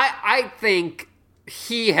 this. I think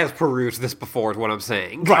he has perused this before, is what I'm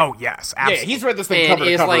saying. Oh, yes, Yeah, absolutely. he's read this thing And cover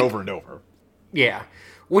to it's cover like- over and over. Yeah.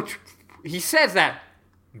 Which, he says that,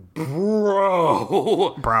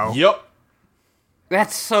 bro. Bro. Yep.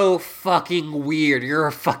 That's so fucking weird. You're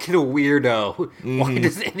a fucking weirdo. Why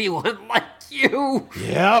does anyone like you?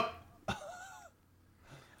 Yep.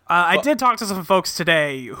 I did talk to some folks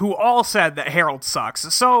today who all said that Harold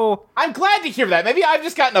sucks. So I'm glad to hear that. Maybe I've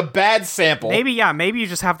just gotten a bad sample. maybe you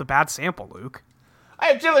just have the bad sample, Luke.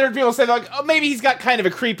 I've generally heard people say, like, oh, maybe he's got kind of a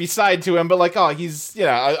creepy side to him, but, like, oh, he's, you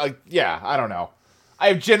know, I don't know.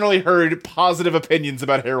 I've generally heard positive opinions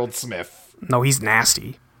about Harold Smith. No, he's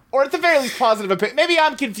nasty. Or at the very least, positive opinion. Maybe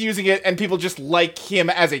I'm confusing it, and people just like him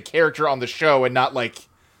as a character on the show, and not, like,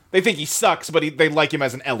 they think he sucks, but they like him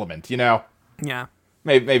as an element, you know? Yeah.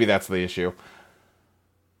 Maybe that's the issue.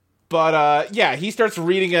 But, yeah, he starts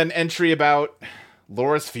reading an entry about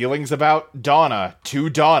Laura's feelings about Donna, to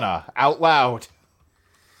Donna, out loud.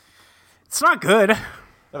 It's not good.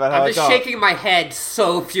 About how I'm just shaking my head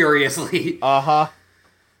so furiously. Uh-huh.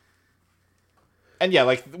 And yeah,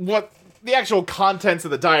 like, what the actual contents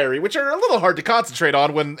of the diary, which are a little hard to concentrate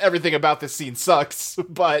on when everything about this scene sucks,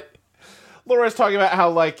 but Laura's talking about how,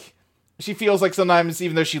 like, she feels like sometimes,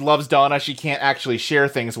 even though she loves Donna, she can't actually share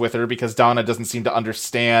things with her because Donna doesn't seem to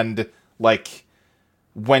understand, like,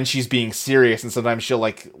 when she's being serious, and sometimes she'll,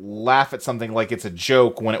 like, laugh at something like it's a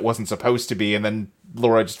joke when it wasn't supposed to be, and then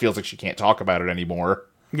Laura just feels like she can't talk about it anymore.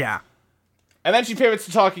 Yeah. And then she pivots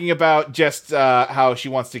to talking about just how she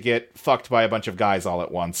wants to get fucked by a bunch of guys all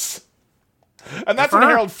at once. And that's when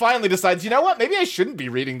Harold finally decides, you know what, maybe I shouldn't be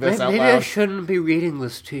reading this out loud. Maybe I shouldn't be reading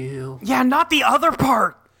this to you. Yeah, not the other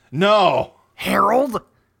part. No. Harold.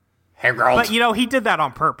 Harold. But, he did that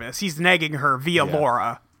on purpose. He's negging her via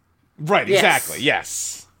Laura. Right, Yes. exactly,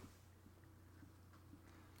 yes.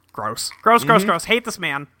 Gross. Gross. Hate this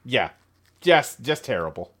man. Yeah. Just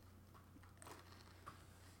terrible.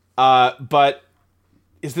 But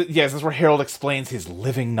is this where Harold explains his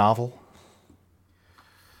living novel?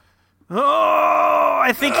 Oh,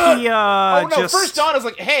 I think he, oh, no, first Donna's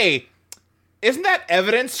like, hey, isn't that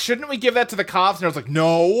evidence? Shouldn't we give that to the cops? And Harold's like,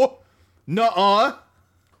 no. Nuh-uh.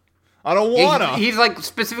 I don't wanna. He's like,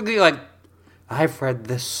 specifically like, I've read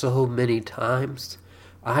this so many times.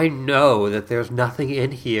 I know that there's nothing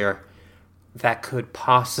in here that could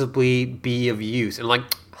possibly be of use. And like,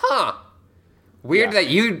 weird that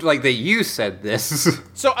you said this.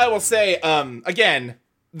 So I will say, again,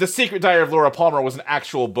 The Secret Diary of Laura Palmer was an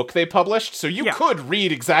actual book they published, so you could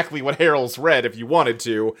read exactly what Harold's read if you wanted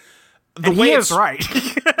to. He is right.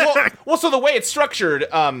 So the way it's structured,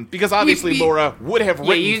 because obviously Laura would have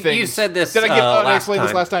written things. You said this. Did I explain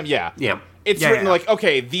this last time? Yeah. Yeah. It's written like,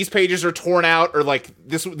 okay, these pages are torn out, or like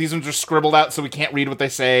these ones are scribbled out, so we can't read what they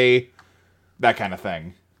say. That kind of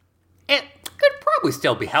thing. It could probably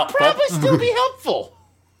still be helpful.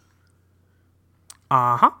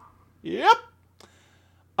 Uh-huh. Yep.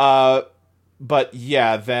 But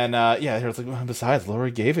yeah, then Harold's like, well, besides,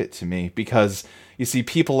 Laura gave it to me because you see,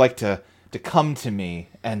 people like to come to me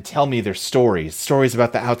and tell me their stories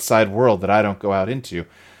about the outside world that I don't go out into.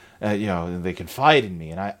 They confide in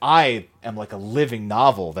me, and I am like a living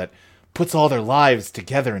novel that puts all their lives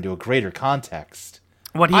together into a greater context.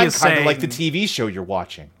 I'm kind of like the TV show you're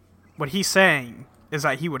watching. What he's saying is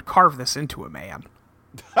that he would carve this into a man.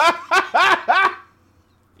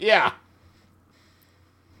 Yeah.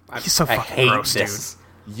 He's so fucking gross, this.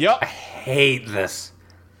 dude. Yep. I hate this.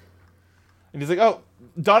 And he's like, oh,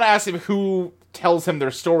 Donna asks him who tells him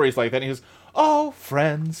their stories like that, and he goes, oh,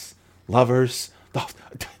 friends, lovers. Oh,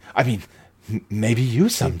 I mean, maybe you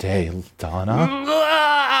someday, Donna.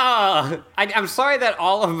 I'm sorry that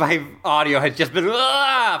all of my audio has just been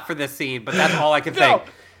for this scene, but that's all I can think.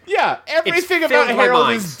 Yeah, everything about Harold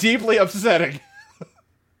is deeply upsetting.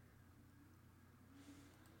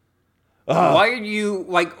 Why are you,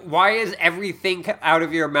 why is everything out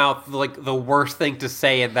of your mouth, the worst thing to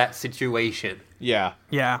say in that situation? Yeah.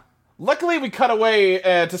 Yeah. Luckily, we cut away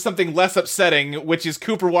to something less upsetting, which is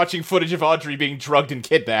Cooper watching footage of Audrey being drugged and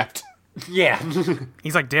kidnapped. Yeah.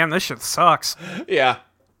 He's like, damn, this shit sucks. Yeah.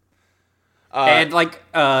 And,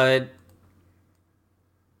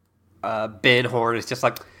 Ben Horn is just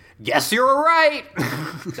like, yes, you're right.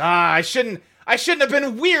 I shouldn't have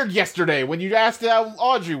been weird yesterday when you asked how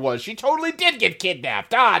Audrey was. She totally did get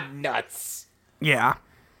kidnapped. Nuts. Yeah.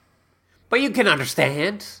 But you can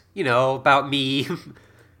understand, about me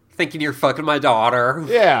thinking you're fucking my daughter.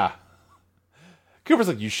 Yeah. Cooper's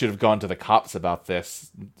like, you should have gone to the cops about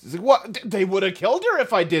this. He's like, what? They would have killed her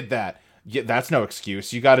if I did that. Yeah, that's no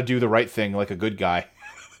excuse. You gotta do the right thing like a good guy.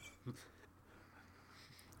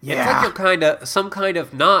 Yeah. It's like you're some kind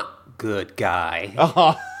of not good guy.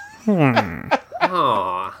 Aww.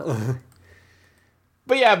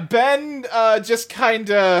 But yeah, Ben just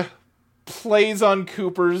kinda plays on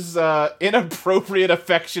Cooper's inappropriate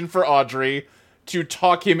affection for Audrey to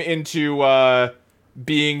talk him into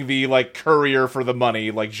being the courier for the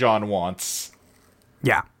money like Jean wants.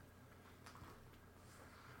 Yeah.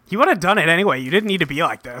 He would have done it anyway. You didn't need to be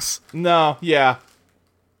like this. No, yeah.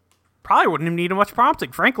 Probably wouldn't have needed much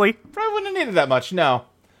prompting, frankly. Probably wouldn't have needed that much, no.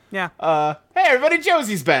 Yeah. Hey everybody,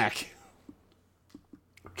 Josie's back.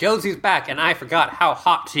 Josie's back, and I forgot how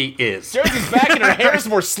hot she is. Josie's back, and her hair is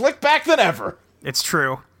more slick back than ever. It's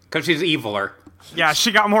true. Because she's eviler. Yeah,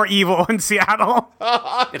 she got more evil in Seattle.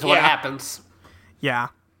 It's what happens. Yeah.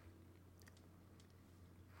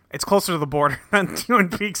 It's closer to the border than Twin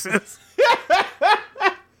Peaks is.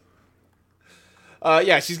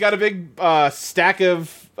 Yeah, she's got a big stack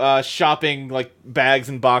of shopping bags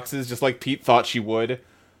and boxes, just like Pete thought she would.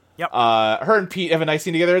 Yep. Her and Pete have a nice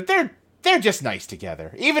scene together. They're they're just nice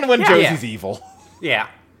together, even when Josie's evil. Yeah.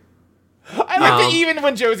 I like that even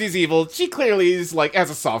when Josie's evil, she clearly is like has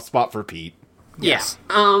a soft spot for Pete. Yes.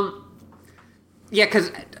 Yeah,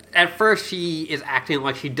 because at first she is acting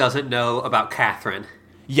like she doesn't know about Catherine.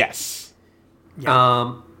 Yes.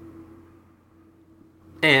 Yeah.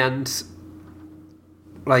 And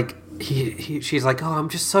like she's like, oh, I'm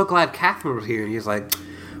just so glad Catherine was here. And he's like,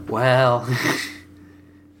 well.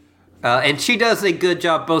 And she does a good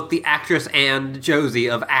job, both the actress and Josie,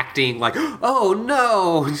 of acting like, oh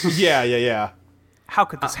no. Yeah. How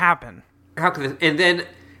could this happen? How could this? And then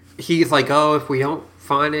he's like, oh, if we don't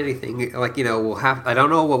find anything, like, we'll have, I don't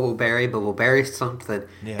know what we'll bury, but we'll bury something.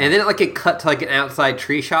 Yeah. And then like it cut to like an outside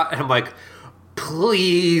tree shot, and I'm like,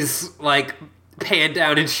 please, like, pan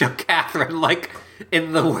down and show Catherine like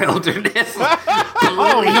in the wilderness.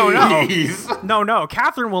 Oh, no.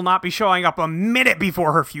 Catherine will not be showing up a minute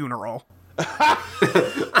before her funeral.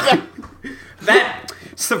 That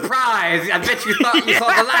surprise! I bet you thought you saw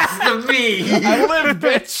the last of me. I live,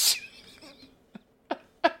 bitch.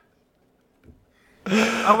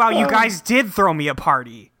 Oh wow, you guys did throw me a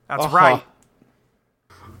party. That's right.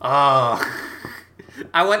 I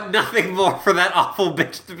want nothing more for that awful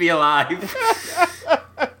bitch to be alive.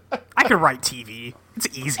 I could write TV. It's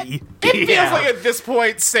easy. It feels like at this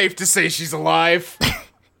point safe to say she's alive.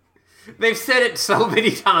 They've said it so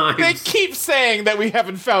many times. They keep saying that we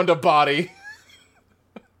haven't found a body.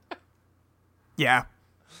 Yeah.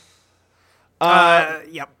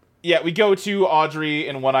 Yep. Yeah, we go to Audrey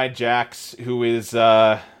and One-Eyed Jax, who is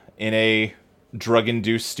in a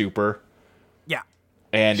drug-induced stupor. Yeah.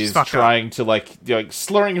 And she's is trying to, like,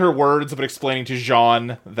 slurring her words, but explaining to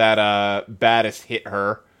Jean that Battis hit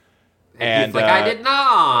her. And he's like, I did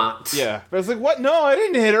not. Yeah. But I was like, what? No, I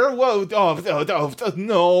didn't hit her. Whoa.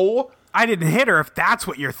 No. I didn't hit her, if that's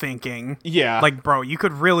what you're thinking. Yeah. Like, bro, you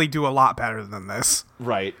could really do a lot better than this.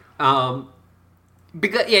 Right.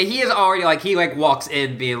 Because, yeah, he is already, like, he, like, walks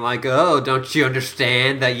in being like, oh, don't you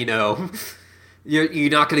understand that, you're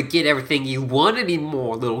not going to get everything you want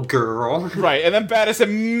anymore, little girl. Right, and then Battis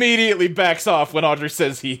immediately backs off when Audrey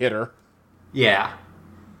says he hit her. Yeah.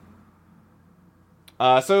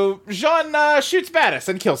 So Jean shoots Battis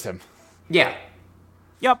and kills him. Yeah.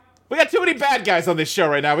 Yep. We got too many bad guys on this show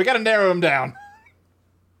right now. We got to narrow them down.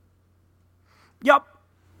 Yep.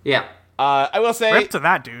 Yeah. I will say... Rip to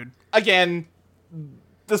that, dude. Again,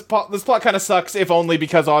 this plot kind of sucks, if only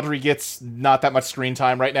because Audrey gets not that much screen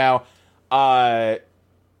time right now.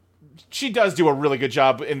 She does do a really good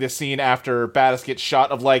job in this scene after Battis gets shot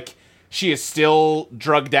of, like, she is still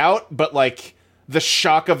drugged out, but, like, the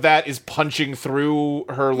shock of that is punching through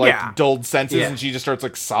her, like, dulled senses, and she just starts,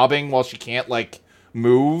 like, sobbing while she can't, like,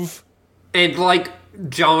 move. And, like,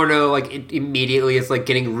 Giorno, like, immediately is, like,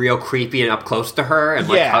 getting real creepy and up close to her and,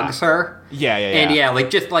 like, hugs her. Yeah. And, like,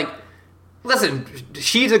 just, like, listen,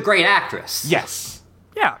 she's a great actress. Yes.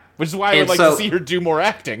 Yeah. Which is why I would like to see her do more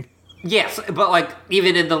acting. Yes, but, like,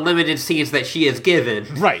 even in the limited scenes that she is given...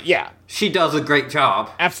 Right, yeah. She does a great job.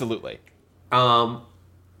 Absolutely.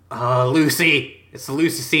 Lucy. It's the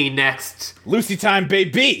Lucy scene next. Lucy time,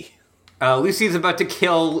 baby! Lucy's about to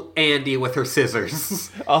kill Andy with her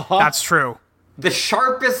scissors. That's true. The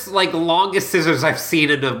sharpest, like, longest scissors I've seen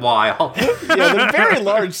in a while. Yeah, they're very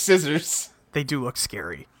large scissors. They do look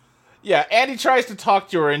scary. Yeah, Andy tries to talk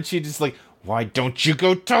to her, and she's just like, why don't you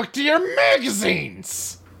go talk to your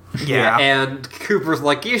magazines? Yeah. And Cooper's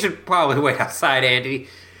like, you should probably wait outside, Andy.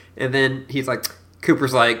 And then he's like,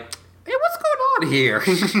 Cooper's like, hey, what's going on here?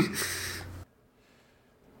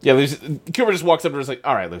 Yeah, Cooper just walks up to her and is like,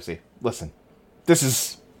 all right, Lucy, listen,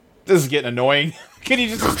 this is getting annoying. Can you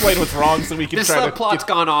just explain what's wrong so we can try to... This subplot's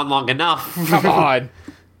gone on long enough. Come on.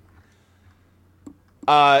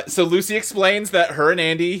 So Lucy explains that her and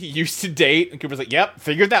Andy used to date, and Cooper's like, yep,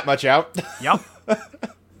 figured that much out. Yep.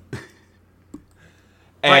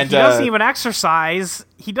 And he doesn't even exercise,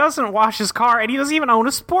 he doesn't wash his car, and he doesn't even own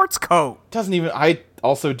a sports coat. I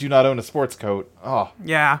also do not own a sports coat. Oh.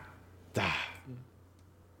 Yeah.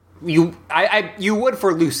 You would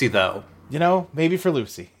for Lucy, though. Maybe for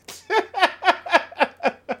Lucy.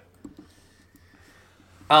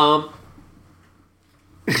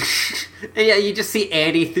 Yeah, you just see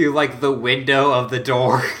Andy through, like, the window of the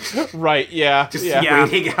door. Right, yeah. Just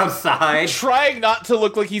waiting outside. Trying not to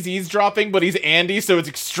look like he's eavesdropping, but he's Andy, so it's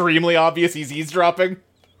extremely obvious he's eavesdropping.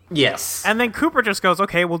 Yes. And then Cooper just goes,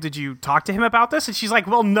 okay, well, did you talk to him about this? And she's like,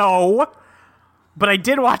 well, no. But I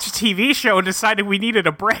did watch a TV show and decided we needed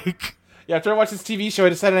a break. Yeah, after I watched this TV show, I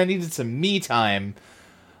decided I needed some me time.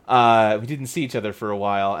 We didn't see each other for a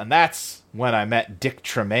while, and that's when I met Dick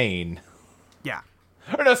Tremaine. Yeah.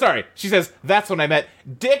 Or no, sorry. She says, that's when I met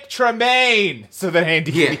Dick Tremaine. So that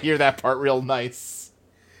Andy can hear that part real nice.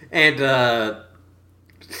 And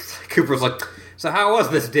Cooper's like, so how was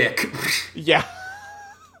this dick? Yeah.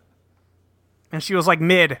 And she was like,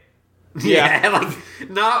 mid. Yeah, like,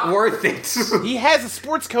 not worth it. He has a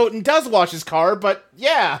sports coat and does wash his car, but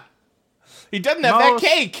yeah. He doesn't have that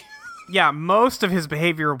cake. Yeah, most of his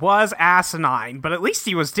behavior was asinine, but at least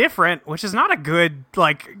he was different, which is not a good,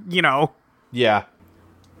 like, you know. Yeah.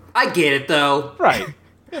 I get it, though. Right.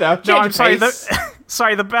 You know, No, I'm sorry.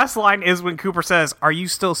 Sorry, the best line is when Cooper says, "Are you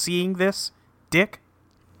still seeing this, Dick?"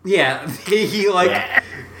 Yeah, he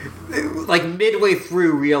like midway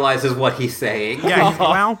through realizes what he's saying. Yeah,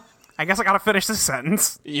 well, I guess I gotta finish this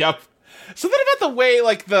sentence. Yep. Something about the way,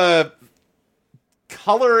 like, the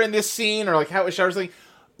color in this scene, or, like, how it showers, like,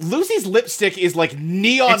 Lucy's lipstick is, like,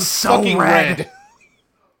 neon It's so fucking red.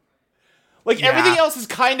 Like, Yeah. everything else is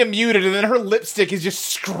kind of muted, and then her lipstick is just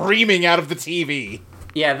screaming out of the TV.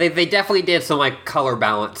 Yeah, they definitely did some, like, color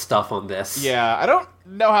balance stuff on this. Yeah, I don't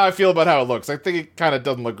know how I feel about how it looks. I think it kind of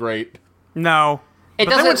doesn't look great. No, It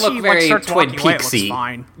But then doesn't when look she, like, very starts Twin walking away, it looks Peaksy.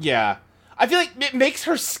 fine. Yeah. I feel like it makes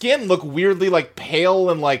her skin look weirdly, like, pale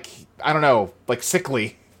and, like, I don't know, like,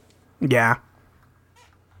 sickly. Yeah.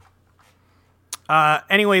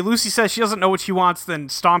 Anyway, Lucy says she doesn't know what she wants, then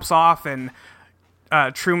stomps off, and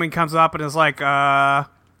Truman comes up and is like,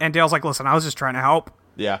 and Dale's like, listen, I was just trying to help.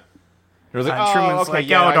 Yeah. He was like, And Truman's okay, like,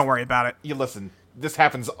 yeah, don't worry about it. You listen, this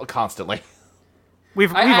happens constantly.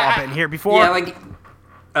 We've all been here before. Yeah, like,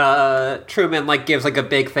 Truman, like, gives, like, a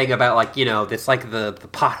big thing about, like, you know, it's like the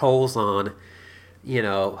potholes on, you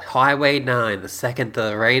know, Highway 9. The second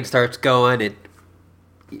the rain starts going,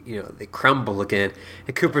 you know, they crumble again.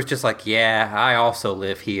 And Cooper's just like, yeah, I also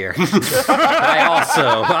live here. But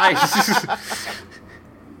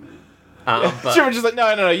Truman's just like,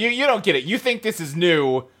 no, you don't get it. You think this is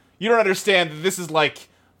new. You don't understand that this is, like,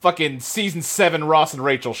 fucking season 7 Ross and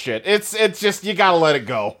Rachel shit. It's just, you gotta let it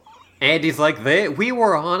go. Andy's like, we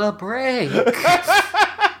were on a break.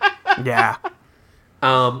 Yeah.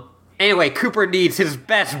 Anyway, Cooper needs his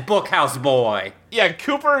best bookhouse boy. Yeah,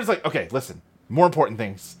 Cooper is like, okay, listen, more important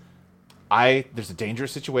things. There's a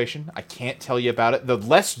dangerous situation. I can't tell you about it. The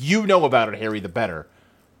less you know about it, Harry, the better.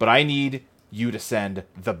 But I need you to send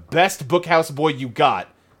the best bookhouse boy you got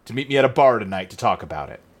to meet me at a bar tonight to talk about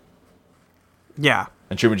it. Yeah.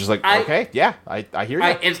 And Truman's just like, okay, yeah, I hear you.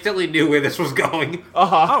 I instantly knew where this was going.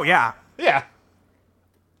 Oh, yeah. Yeah.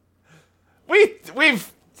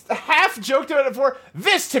 We've half joked about it before.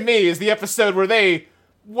 This, to me, is the episode where they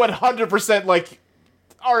 100%, like,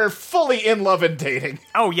 are fully in love and dating.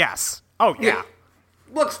 Oh, yes. Oh, yeah.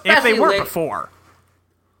 Look, If they weren't later, before.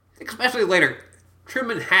 especially later,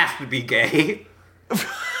 Truman has to be gay.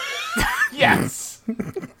 Yes.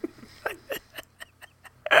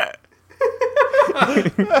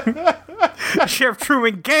 Sheriff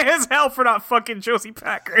Truman gay as hell for not fucking Josie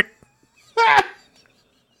Packard.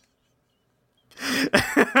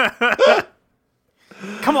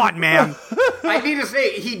 Come on, man. I need to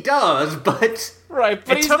say he does, but Right,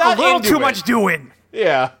 but It he's took not a little into too it. much doing.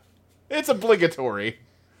 Yeah. It's obligatory.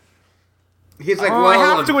 he's like, Oh, well, I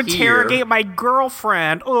have I'm to interrogate here. my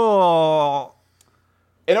girlfriend. Oh.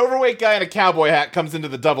 An overweight guy in a cowboy hat comes into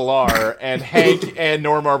the double R, and Hank and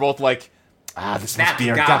Norm are both like, this must That's be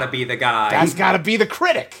our gotta guy. be the guy. That's gotta be the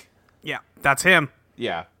critic. Yeah, that's him.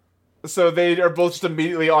 Yeah. So they are both just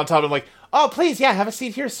immediately on top of like, oh, please, yeah, have a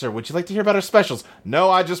seat here, sir. Would you like to hear about our specials? No,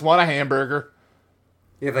 I just want a hamburger.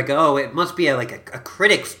 He's like, oh, it must be a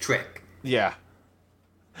critic's trick. Yeah.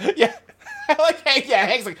 Yeah. Like, Hank, yeah,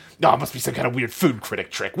 Hank's like, no, it must be some kind of weird food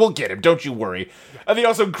critic trick. We'll get him, don't you worry. And he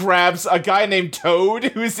also grabs a guy named Toad,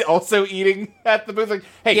 who's also eating at the booth. Like,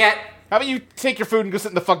 hey, Yeah. how about you take your food and go sit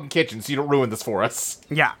in the fucking kitchen so you don't ruin this for us?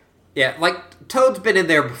 Yeah. Yeah, like, Toad's been in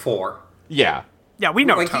there before. Yeah. Yeah, we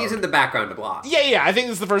know Like, Toad. he's in the background a lot. Yeah, I think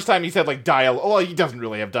this is the first time he's had, like, dialogue. Well, he doesn't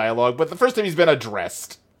really have dialogue, but the first time he's been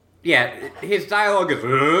addressed. Yeah, his dialogue is,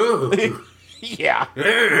 "Ugh." Yeah.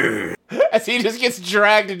 As he just gets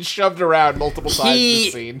dragged and shoved around multiple times in this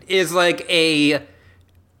He scene. is like a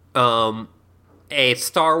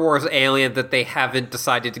Star Wars alien that they haven't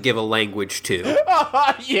decided to give a language to.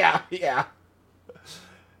 Yeah. Yeah,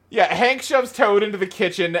 Hank shoves Toad into the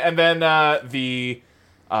kitchen, and then the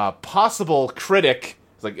possible critic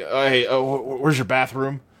is like, hey, where's your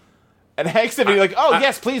bathroom? And Hank's immediately like, oh,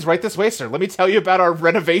 yes, please, right this way, sir. Let me tell you about our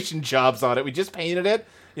renovation jobs on it. We just painted it.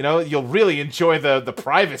 You know, you'll really enjoy the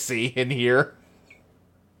privacy in here.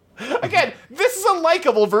 Again, this is a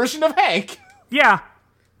likable version of Hank. Yeah.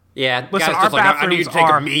 Yeah, Listen, guy's our just like, I need bathrooms to take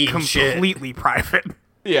are a mean shit. completely private.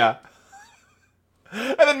 Yeah.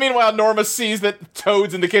 And then meanwhile, Norma sees that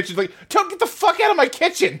Toad's in the kitchen. She's like, Toad, get the fuck out of my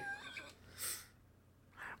kitchen!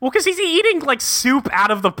 Well, because he's eating, like, soup out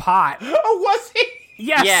of the pot. Oh, was he?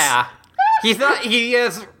 Yes. Yeah. He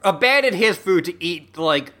has abandoned his food to eat,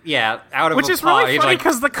 like, out of Which a is pot. really funny,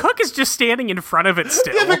 because the cook is just standing in front of it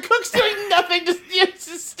still. Yeah, the cook's doing nothing to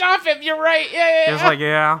stop him. You're right. Yeah. He's like,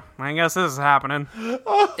 yeah, I guess this is happening.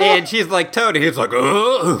 And she's like, Toad, and he's like,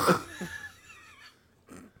 ugh.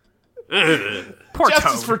 Poor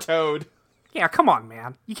Justice Toad. for Toad. Yeah, come on,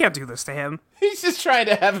 man. You can't do this to him. He's just trying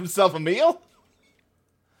to have himself a meal.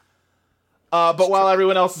 But while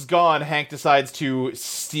everyone else is gone, Hank decides to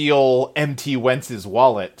steal M.T. Wentz's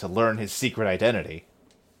wallet to learn his secret identity.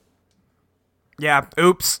 Yeah,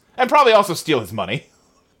 oops. And probably also steal his money.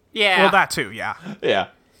 Yeah. Well, that too, yeah. Yeah.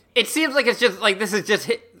 It seems like it's just, like, this is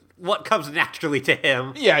just what comes naturally to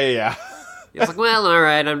him. Yeah. It's like, well,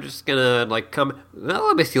 alright, I'm just gonna, like,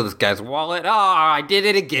 let me steal this guy's wallet. Oh, I did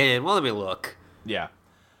it again. Well, let me look. Yeah.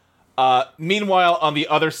 Meanwhile, on the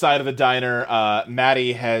other side of the diner,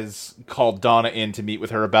 Maddie has called Donna in to meet with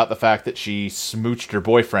her about the fact that she smooched her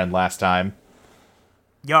boyfriend last time.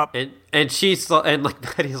 Yup. And she's, and,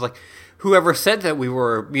 like, Maddie's like, whoever said that we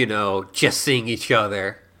were, just seeing each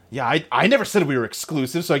other? Yeah, I never said we were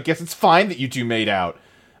exclusive, so I guess it's fine that you two made out.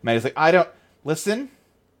 Maddie's like, listen,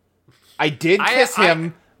 I did kiss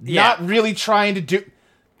him, not really trying to do...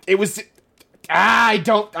 It was... I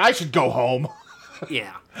should go home.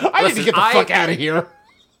 Yeah. I need to get the fuck out of here.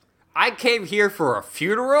 I came here for a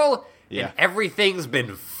funeral, Yeah. and everything's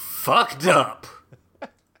been fucked up.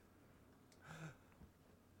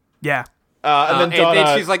 Yeah. And then Donna... and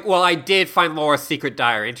then she's like, well, I did find Laura's secret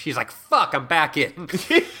diary. And she's like, fuck, I'm back in.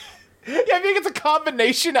 Yeah, I think it's a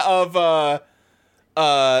combination of,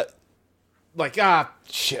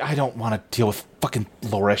 shit, I don't want to deal with fucking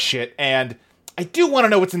Laura shit, and I do want to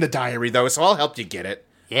know what's in the diary, though, so I'll help you get it.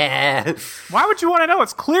 Yeah. Why would you want to know?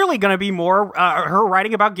 It's clearly going to be more her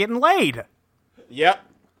writing about getting laid. Yep.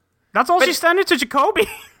 That's all she sent it to Jacoby.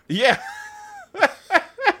 Yeah.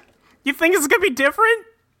 You think it's going to be different?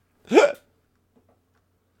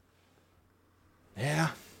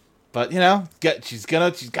 Yeah. But, she's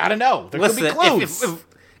got to know. There could be Listen, clues.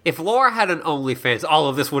 if Laura had an OnlyFans, all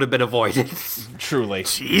of this would have been avoided. Truly.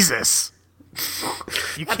 Jesus.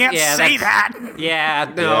 You can't say that.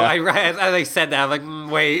 Yeah, no, Yeah. as I said that, I'm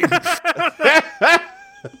like, wait.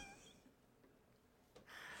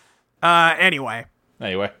 Anyway.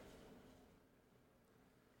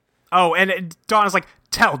 Oh, and Donna's like,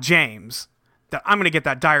 tell James that I'm going to get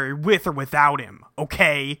that diary with or without him,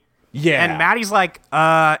 okay? Yeah. And Maddie's like,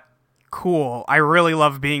 cool. I really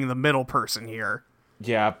love being the middle person here.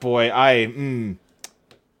 Yeah, boy, I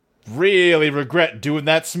really regret doing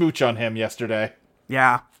that smooch on him yesterday.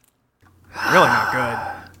 Yeah. Really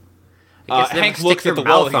not good. Hank looks at the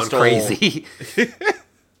wallet he stole. Crazy.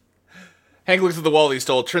 Hank looks at the wallet he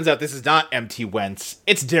stole. Turns out this is not M.T. Wentz.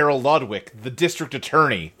 It's Daryl Ludwig, the district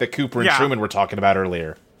attorney that Cooper and Truman were talking about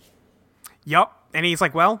earlier. Yup. And he's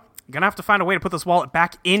like, well, I'm going to have to find a way to put this wallet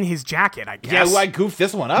back in his jacket, I guess. Yeah, well, I goofed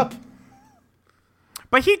this one up.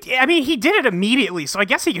 But he did it immediately, so I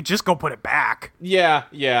guess he could just go put it back. Yeah.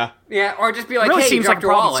 Yeah, or just be like, It really hey, seems you like dropped a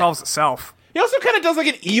your problem wallet. solves itself. He also kind of does like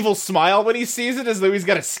an evil smile when he sees it, as though he's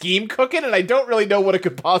got a scheme cooking, and I don't really know what it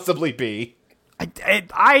could possibly be.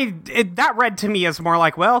 That read to me as more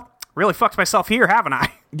like, well, really fucked myself here, haven't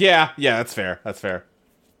I? Yeah, that's fair.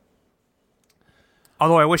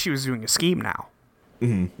 Although I wish he was doing a scheme now.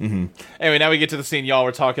 Anyway, now we get to the scene y'all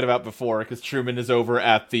were talking about before, because Truman is over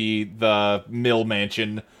at the mill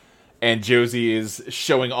mansion, and Josie is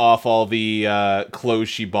showing off all the clothes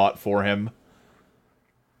she bought for him.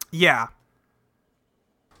 Yeah.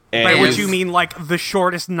 And By which you mean, like, the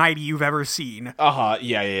shortest nightie you've ever seen.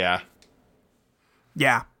 yeah.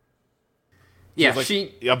 Yeah. Yeah, Like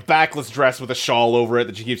a backless dress with a shawl over it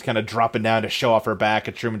that she keeps kind of dropping down to show off her back,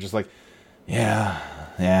 and Truman just like, yeah.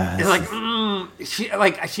 It's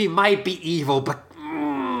like, she might be evil, but...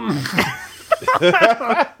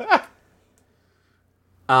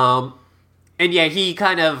 And yeah, he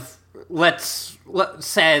kind of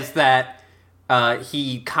says that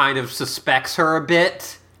he kind of suspects her a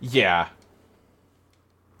bit. Yeah.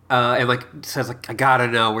 And like says like, I gotta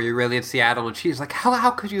know, were you really in Seattle? And she's like,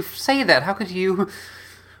 how could you say that? How could you?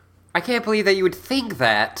 I can't believe that you would think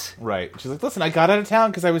that. Right. She's like, listen, I got out of town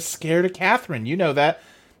because I was scared of Catherine. You know that.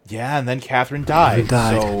 Yeah, and then Catherine died.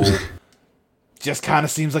 So just kind of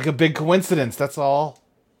seems like a big coincidence. That's all.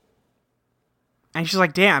 And she's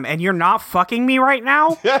like, damn, and you're not fucking me right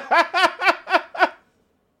now?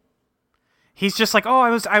 he's just like,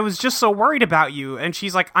 oh, I was just so worried about you. And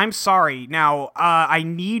she's like, I'm sorry. Now, I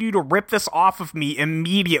need you to rip this off of me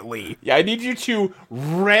immediately. Yeah, I need you to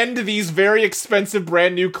rend these very expensive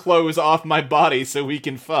brand new clothes off my body so we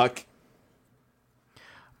can fuck.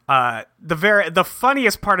 The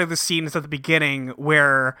funniest part of the scene is at the beginning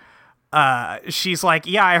where she's like,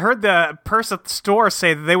 yeah, I heard the person at the store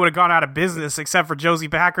say that they would have gone out of business except for Josie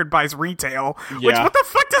Packard buys retail. Yeah. Which, what the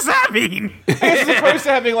fuck does that mean? As opposed to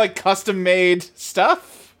having, like, custom-made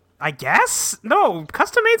stuff? I guess? No,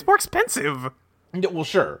 custom-made's more expensive. Yeah, well,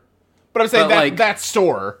 sure. But I'm saying that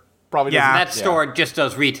store probably doesn't. That store just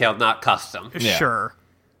does retail, not custom. Yeah. Sure.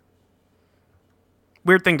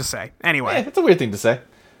 Weird thing to say. Anyway. Yeah, it's a weird thing to say.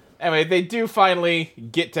 Anyway, they do finally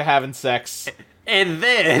get to having sex. And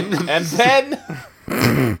then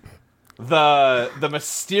the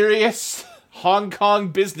mysterious Hong Kong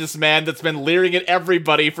businessman that's been leering at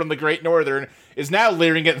everybody from the Great Northern is now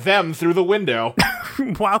leering at them through the window.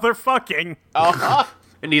 While they're fucking. Uh-huh.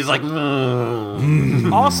 And he's like,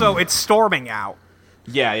 Also, it's storming out.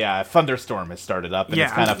 Yeah, a thunderstorm has started up, and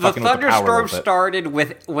it's kind of the fucking with the power a thunderstorm little bit. started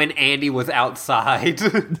with when Andy was outside.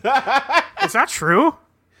 Is that true?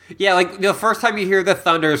 Yeah, like the first time you hear the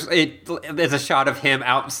thunders, there's a shot of him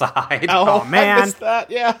outside. Oh, man. I missed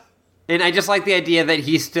that, yeah. And I just like the idea that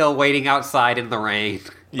he's still waiting outside in the rain.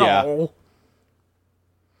 Yeah. Oh.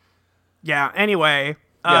 Yeah, anyway.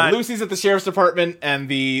 Lucy's at the sheriff's department, and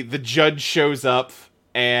the judge shows up,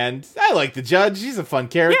 and I like the judge. He's a fun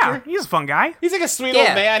character. Yeah, he's a fun guy. He's like a sweet old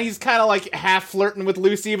man. He's kind of like half flirting with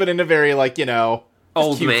Lucy, but in a very, like, you know,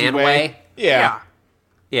 Old cutesy man way. Yeah.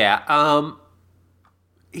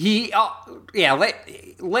 Yeah,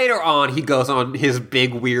 later on, he goes on his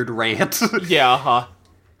big weird rant. Yeah,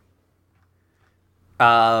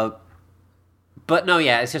 But no,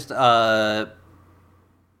 yeah, it's just,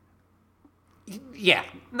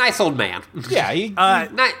 nice old man. Yeah, he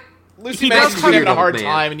Lucy he mentions does she's having a come- hard man.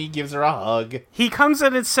 time, and he gives her a hug. He comes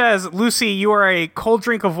in and says, Lucy, you are a cold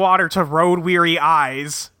drink of water to road-weary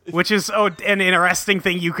eyes, which is an interesting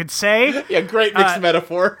thing you could say. Yeah, great mixed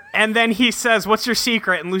metaphor. And then he says, what's your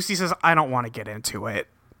secret? And Lucy says, I don't want to get into it.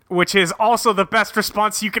 Which is also the best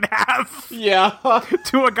response you can have Yeah.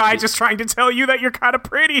 to a guy just trying to tell you that you're kind of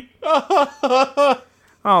pretty. Oh,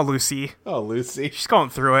 Lucy. Oh, Lucy. She's going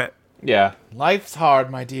through it. Yeah. Life's hard,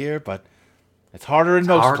 my dear, but it's harder in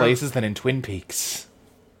most harder. places than in Twin Peaks.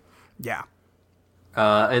 Yeah.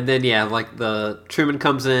 And then, like, the Truman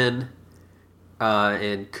comes in,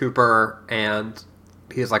 and Cooper, and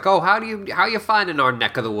he's like, oh, how you finding our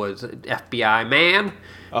neck of the woods, FBI man?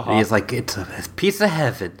 And he's like, it's a piece of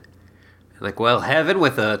heaven. And like, well, heaven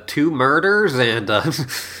with 2 murders and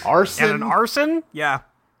Arson? And an arson? Yeah.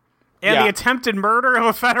 And Yeah. the attempted murder of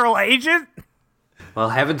a federal agent? well,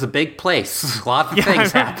 heaven's a big place. Lots of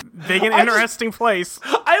things happen. Big and interesting place.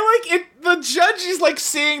 I like it. The judge is like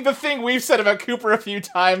seeing the thing we've said about Cooper a few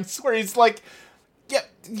times, where he's like, yeah,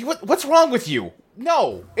 what's wrong with you?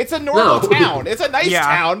 No, it's a normal town. It's a nice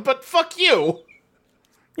town, but fuck you.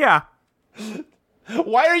 Yeah.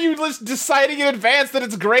 Why are you just deciding in advance that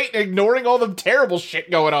it's great and ignoring all the terrible shit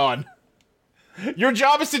going on? Your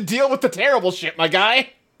job is to deal with the terrible shit, my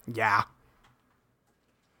guy. Yeah.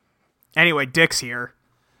 Anyway, Dick's here.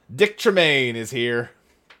 Dick Tremaine is here.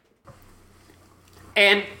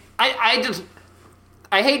 And I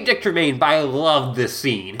hate Dick Tremaine, but I love this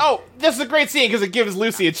scene. Oh, this is a great scene because it gives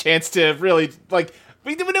Lucy a chance to really, like,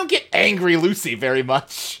 we don't get angry Lucy very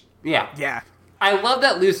much. Yeah. Yeah. I love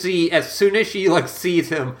that Lucy, as soon as she, like, sees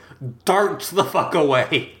him, darts the fuck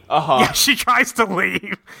away. Yeah, she tries to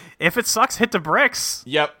leave. If it sucks, hit the bricks.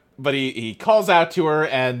 Yep, but he calls out to her,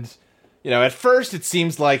 and, you know, at first it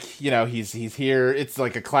seems like, you know, he's here. It's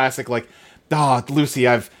like a classic, like, oh, Lucy,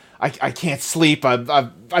 I can't sleep. I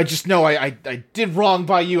just know I did wrong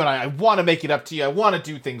by you, and I want to make it up to you. I want to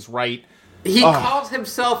do things right. He calls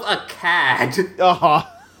himself a cad.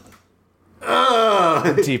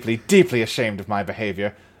 I'm deeply, deeply ashamed of my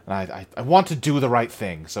behavior, and I want to do the right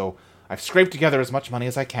thing, so I've scraped together as much money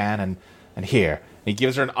as I can, and here. And he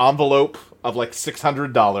gives her an envelope of like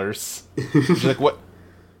 $600. She's like,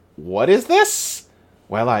 what is this?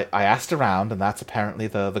 Well, I asked around, and that's apparently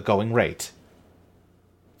the going rate.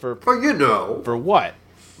 For what?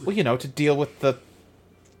 Well, you know, to deal with go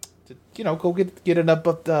get an deal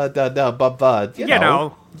with the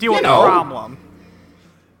problem.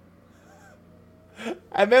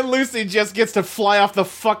 And then Lucy just gets to fly off the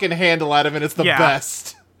fucking handle at him, and it's the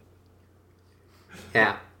best.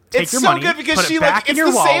 Yeah. Take It's your so money, good because put she it back like in it's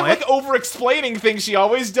your the same wallet. like over-explaining thing she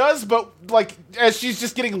always does, but like as she's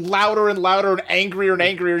just getting louder and louder and angrier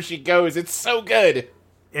as she goes. It's so good.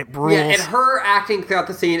 It rules. Yeah, and her acting throughout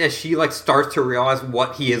the scene as she, like, starts to realize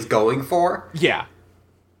what he is going for. Yeah.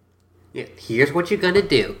 Yeah, here's what you're gonna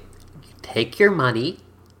do. You take your money,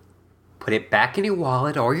 put it back in your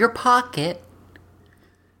wallet or your pocket,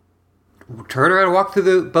 turn around and walk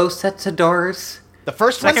through both sets of doors. The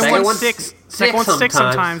first one Second one sticks sticks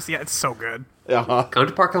sometimes. Yeah, it's so good. Uh-huh. Go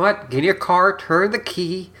to the parking lot, get in your car, turn the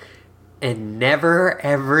key, and never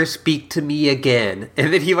ever speak to me again.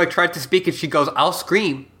 And then he, like, tried to speak and she goes, I'll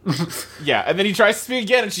scream. Yeah, and then he tries to speak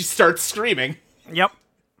again and she starts screaming. Yep.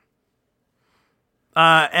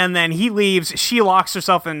 And then he leaves. She locks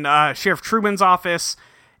herself in Sheriff Truman's office.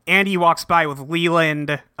 Andy walks by with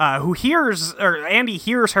Leland, Andy hears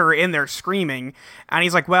her in there screaming, and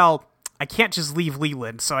he's like, well, I can't just leave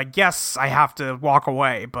Leland, so I guess I have to walk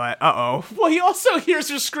away, but uh-oh. Well, he also hears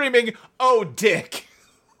her screaming, oh, Dick.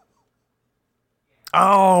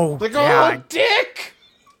 Oh, Like, yeah. oh, Dick!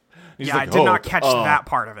 He's Yeah, like, I did not catch that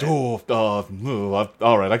part of it.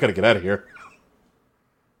 All right, I gotta get out of here.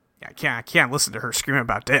 Yeah, I can't listen to her screaming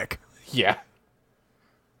about Dick. Yeah.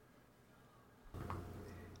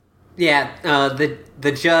 Yeah,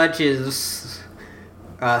 the judge is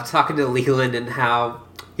talking to Leland and how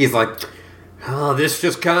he's like, oh, this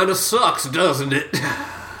just kind of sucks, doesn't it?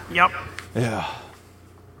 Yep. Yeah.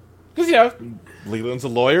 Because, Leland's a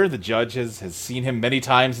lawyer. The judge has seen him many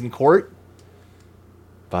times in court.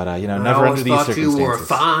 But, never under these circumstances. I always thought you were a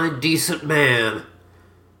fine, decent man.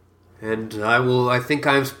 And I think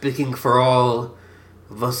I'm speaking for all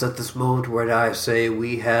of us at this moment when I say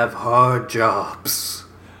we have hard jobs.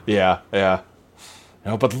 Yeah.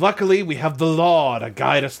 But luckily, we have the law to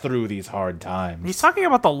guide us through these hard times. He's talking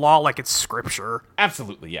about the law like it's scripture.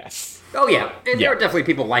 Absolutely, yes. Oh, yeah. And there are definitely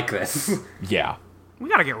people like this. Yeah. We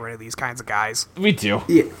gotta get rid of these kinds of guys. We do.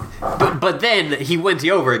 Yeah. But then he wins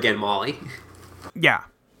you over again, Molly. Yeah.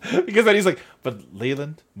 Because then he's like, but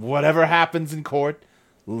Leland, whatever happens in court,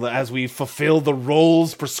 as we fulfill the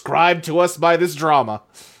roles prescribed to us by this drama,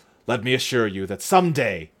 let me assure you that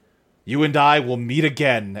someday you and I will meet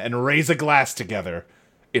again and raise a glass together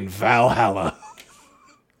in Valhalla.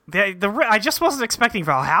 I just wasn't expecting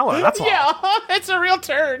Valhalla, that's all. Yeah, it's a real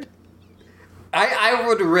turn. I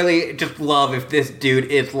would really just love if this dude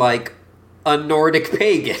is, like, a Nordic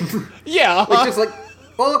pagan. Yeah. Like, just like,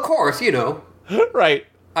 well, of course, Right.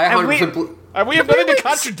 I 100% We have nothing to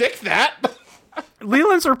contradict that.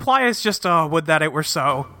 Leland's reply is just, oh, would that it were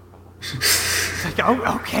so. Like,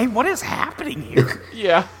 oh, okay, what is happening here?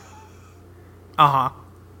 Yeah. Uh-huh.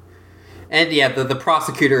 And yeah, the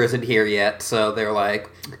prosecutor isn't here yet, so they're like,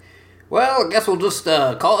 well, I guess we'll just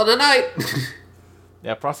call it a night.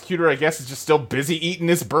 Yeah, prosecutor, I guess, is just still busy eating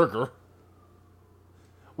his burger.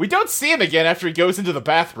 We don't see him again after he goes into the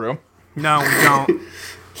bathroom. No, we don't.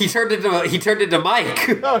 He turned into Mike.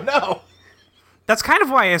 Oh, no. That's kind of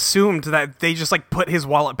why I assumed that they just, like, put his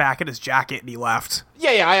wallet back in his jacket and he left.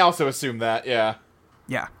 Yeah, I also assumed that, yeah.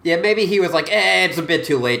 Yeah. Yeah, maybe he was like, it's a bit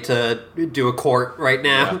too late to do a court right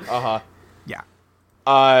now. Yeah, uh-huh.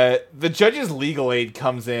 Yeah. The judge's legal aid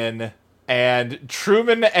comes in, and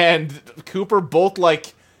Truman and Cooper both,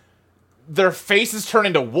 like, their faces turn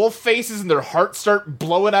into wolf faces and their hearts start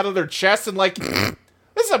blowing out of their chests, and, like,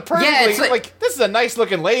 this is a perfectly, this is a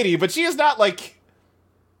nice-looking lady, but she is not, like,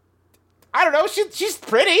 I don't know, she's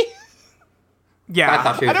pretty. Yeah. I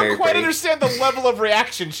thought she was I don't very quite pretty. understand the level of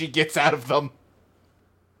reaction she gets out of them.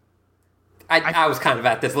 I was kind of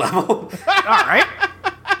at this level. All right.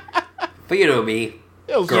 But you know me.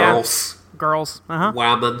 Yeah. Girls. Girls. Uh-huh.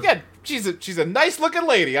 Women. Yeah, she's a nice-looking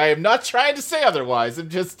lady. I am not trying to say otherwise. I'm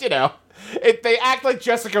just, they act like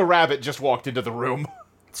Jessica Rabbit just walked into the room.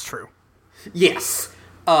 It's true. Yes.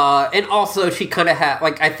 And also she kind of had,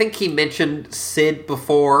 like, I think he mentioned Sid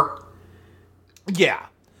before. Yeah.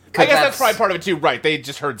 'Cause I guess that's probably part of it too, right? They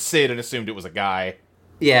just heard Sid and assumed it was a guy.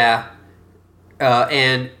 Yeah.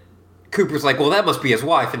 And Cooper's like, well, that must be his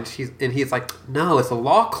wife. And he's like, no, it's a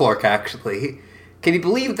law clerk, actually. Can you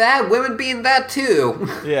believe that? Women being that, too.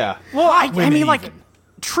 Yeah. Well, I mean, Women like, even.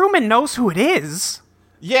 Truman knows who it is.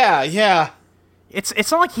 Yeah.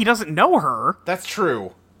 It's not like he doesn't know her. That's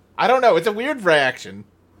true. I don't know. It's a weird reaction.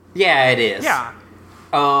 Yeah, it is. Yeah.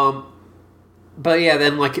 But yeah,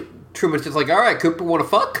 then, like, Truman's just like, all right, Cooper, want to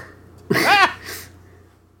fuck?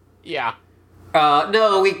 Yeah.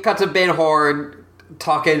 No, we cut to Ben Horn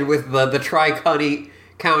talking with the Tri-County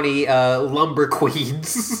lumber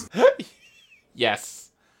queens.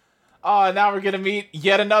 Yes. Now we're gonna meet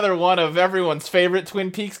yet another one of everyone's favorite Twin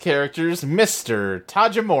Peaks characters, Mr.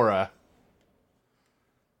 Tajimura.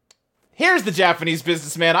 Here's the Japanese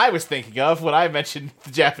businessman I was thinking of when I mentioned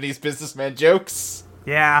the Japanese businessman jokes.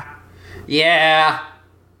 Yeah. Yeah.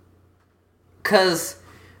 'Cause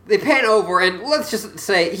they pan over, and let's just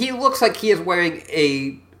say he looks like he is wearing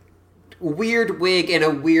a weird wig and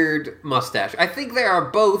a weird mustache. I think they are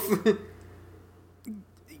both.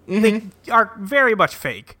 They are very much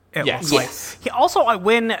fake. It looks like. He also,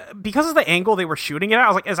 because of the angle they were shooting it at, I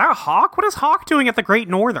was like, is that a Hawk? What is Hawk doing at the Great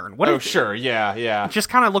Northern? Sure, yeah. It just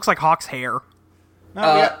kind of looks like Hawk's hair.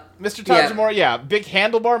 Mr. Tajimura, big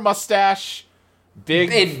handlebar mustache,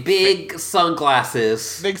 big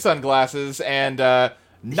sunglasses. Big sunglasses, and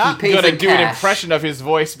not gonna do an impression of his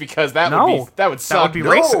voice because that would suck. That would be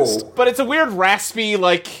racist. But it's a weird raspy,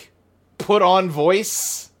 like, put on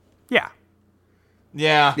voice. Yeah.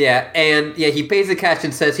 Yeah. Yeah, and he pays the cash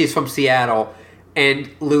and says he's from Seattle, and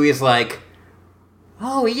Louis is like,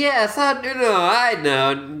 "Oh yes, I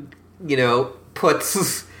know," puts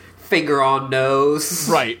his finger on nose.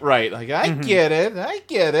 Right. Like, I get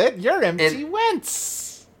it. You're empty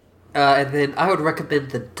Wentz. And then I would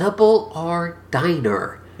recommend the Double R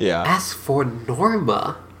Diner. Yeah. Ask for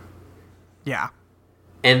Norma. Yeah.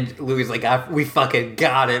 And Louis is like, we fucking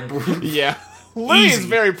got it. Yeah. Louis is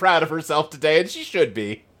very proud of herself today, and she should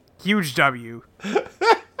be. Huge W.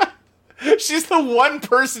 She's the one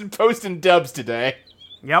person posting dubs today.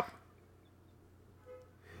 Yep.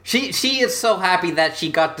 She is so happy that she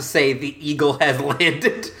got to say the eagle has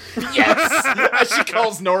landed. Yes! As she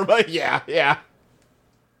calls Norma, yeah.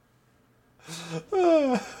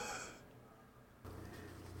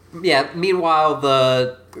 Yeah, meanwhile,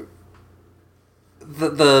 the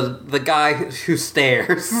guy who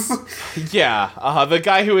stares. Yeah, the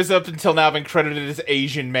guy who has up until now been credited as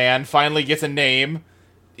Asian Man finally gets a name.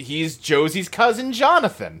 He's Josie's cousin,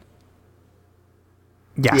 Jonathan.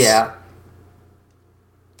 Yes. Yeah.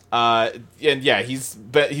 And yeah, he's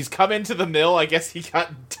come into the mill. I guess he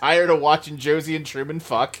got tired of watching Josie and Truman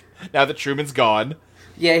fuck, now that Truman's gone.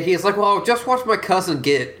 Yeah, he's like, well, just watch my cousin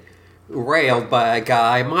get railed by a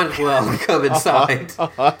guy. Might as well come inside.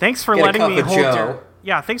 Thanks for letting me hold your...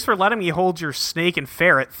 Yeah, thanks for letting me hold your snake and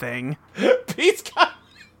ferret thing. Pete's got...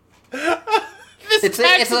 It's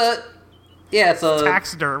a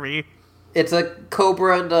taxidermy. It's a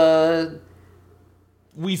cobra and a...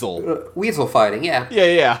 Weasel fighting, yeah.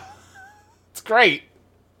 Yeah. It's great.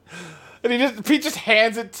 And Pete just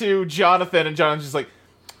hands it to Jonathan, and Jonathan's just like,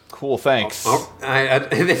 cool, thanks.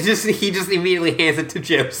 He just immediately hands it to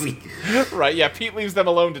Josie. Right, yeah, Pete leaves them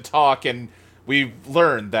alone to talk, and we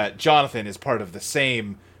learn that Jonathan is part of the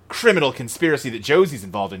same criminal conspiracy that Josie's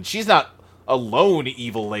involved in. She's not a lone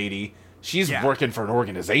evil lady. She's working for an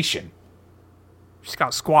organization. She's got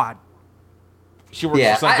a squad. She works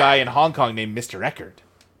for some guy in Hong Kong named Mr. Eckert.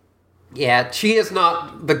 Yeah, she is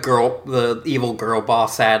not the evil girl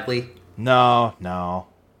boss, sadly. No.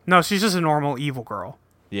 No, she's just a normal evil girl.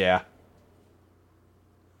 Yeah.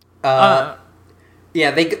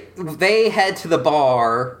 Yeah, they head to the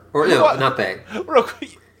bar, or no, not they. Real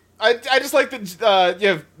quick, I just like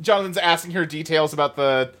that. Jonathan's asking her details about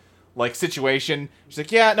the situation. She's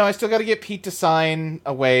like, "Yeah, no, I still got to get Pete to sign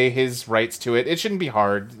away his rights to it. It shouldn't be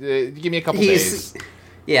hard. Give me a couple days."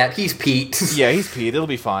 Yeah, he's Pete. Yeah, he's Pete. It'll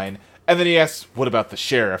be fine. And then he asks, "What about the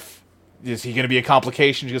sheriff? Is he going to be a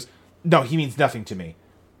complication?" She goes, "No, he means nothing to me."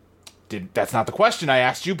 That's not the question I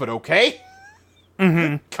asked you, but okay.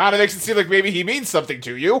 Mm-hmm. Kind of makes it seem like maybe he means something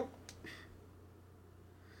to you.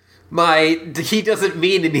 He doesn't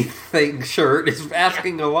mean anything shirt is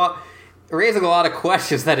raising a lot of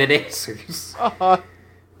questions that it answers.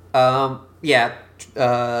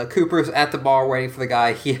 Cooper's at the bar waiting for the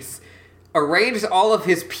guy. He's arranged all of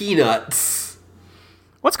his peanuts.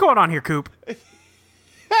 What's going on here, Coop?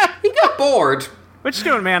 He got bored. What you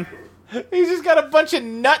doing, man? He's just got a bunch of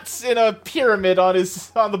nuts in a pyramid on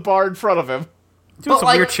the bar in front of him. Doing some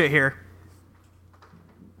weird shit here.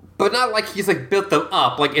 But not like he's built them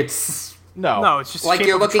up. It's it's just like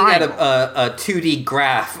you're looking at a 2D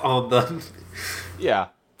graph on the. Yeah,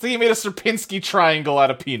 it's like he made a Sierpinski triangle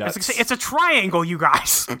out of peanuts. It's a triangle, you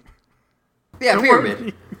guys. Yeah,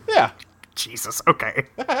 pyramid. Yeah. Jesus. Okay.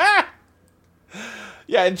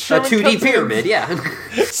 Yeah, and Truman a 2D pyramid. Yeah.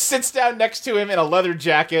 Sits down next to him in a leather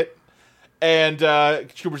jacket, and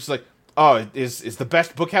Cooper's just like, "Oh, is the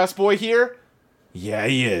best bookhouse boy here?" "Yeah,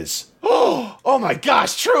 he is." Oh my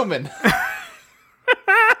gosh, Truman!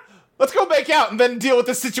 Let's go make out and then deal with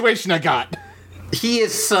the situation I got. He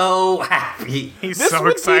is so happy. He's this so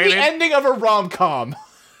would excited. be the ending of a rom-com.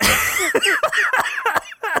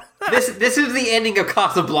 This is the ending of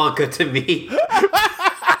Casablanca to me.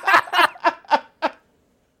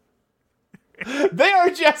 They are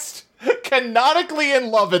just canonically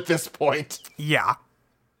in love at this point. Yeah.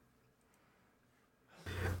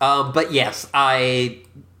 But yes, I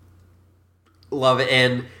love it.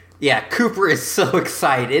 And Yeah, Cooper is so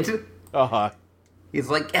excited. Uh-huh. He's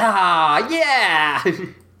like, ah, yeah!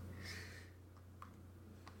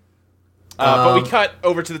 But we cut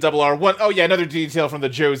over to the Double R. Another detail from the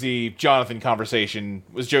Josie-Jonathan conversation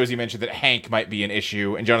was Josie mentioned that Hank might be an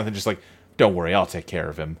issue, and Jonathan just like, don't worry, I'll take care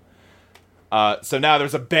of him. So now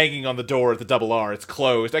there's a banging on the door at the Double R. It's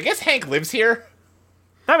closed. I guess Hank lives here?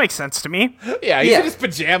 That makes sense to me. Yeah, he's in his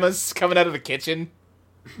pajamas coming out of the kitchen.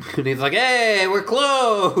 And he's like, hey, we're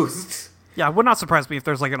closed! Yeah, it would not surprise me if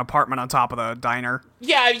there's like an apartment on top of the diner.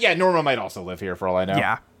 Yeah, Norma might also live here for all I know.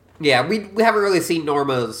 Yeah. Yeah, we haven't really seen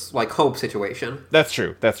Norma's, like, home situation. That's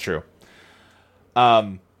true.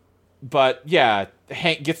 But, yeah,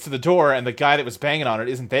 Hank gets to the door, and the guy that was banging on it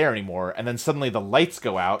isn't there anymore, and then suddenly the lights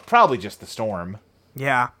go out. Probably just the storm.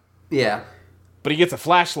 Yeah. Yeah. But he gets a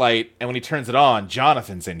flashlight, and when he turns it on,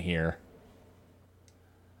 Jonathan's in here.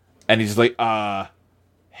 And he's like,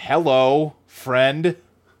 hello, friend.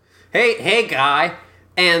 Hey, guy.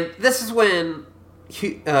 And this is when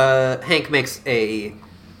Hank makes a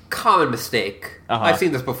common mistake. I've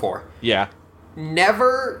seen this before. Yeah.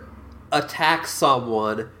 Never attack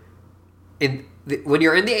someone when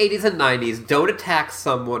you're in the 80s and 90s. Don't attack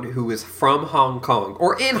someone who is from Hong Kong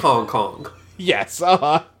or in Hong Kong. Yes,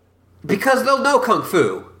 Because they'll know Kung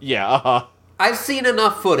Fu. Yeah, I've seen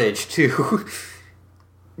enough footage to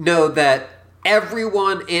know that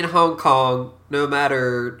everyone in Hong Kong, no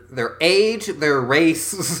matter their age, their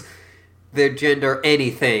race, their gender,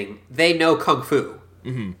 anything, they know Kung Fu.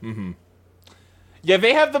 Yeah,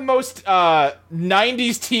 they have the most 90s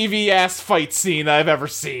TV-ass fight scene I've ever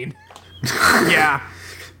seen. Yeah.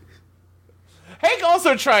 Hank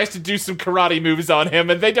also tries to do some karate moves on him,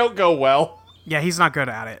 and they don't go well. Yeah, he's not good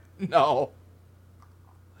at it. No.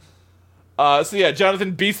 So yeah,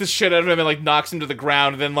 Jonathan beats the shit out of him and, like, knocks him to the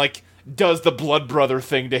ground, and then, like, does the blood brother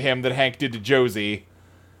thing to him that Hank did to Josie.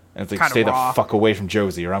 And it's like, Kinda stay raw. the fuck away from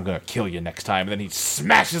Josie, or I'm gonna kill you next time. And then he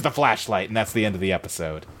smashes the flashlight, and that's the end of the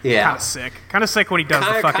episode. Yeah. Kind of sick. Kind of sick when he does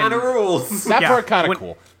the fucking... Kind of rules. That Yeah, part kind of when-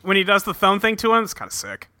 cool. When he does the thumb thing to him, it's kind of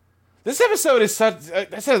sick. This episode is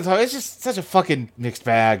it's just such a fucking mixed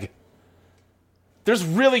bag. There's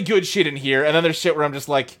really good shit in here, and then there's shit where I'm just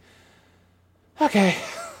like, okay.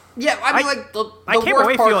 Yeah, I mean, like, I came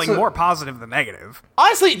away feeling more positive than negative.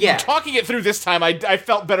 Honestly, Yeah. talking it through this time, I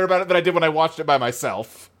felt better about it than I did when I watched it by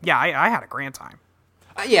myself. Yeah, I had a grand time.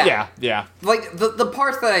 Yeah. Like, the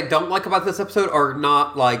parts that I don't like about this episode are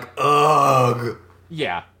not, like, ugh.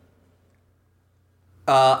 Yeah.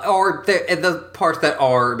 Or the parts that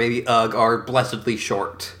are maybe ugh are blessedly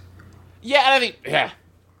short. Yeah, and I think, yeah.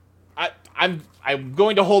 I'm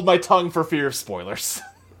going to hold my tongue for fear of spoilers.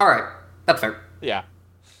 Alright, that's fair. Yeah.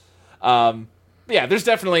 Yeah, there's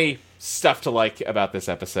definitely stuff to like about this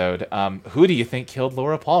episode. Who do you think killed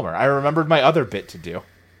Laura Palmer? I remembered my other bit to do.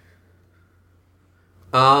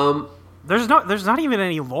 There's not even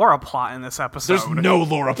any Laura plot in this episode. There's no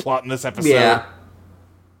Laura plot in this episode.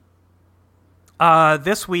 Yeah.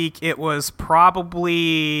 This week it was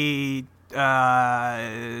probably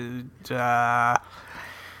I'm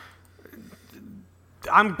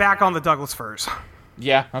back on the Douglas firs.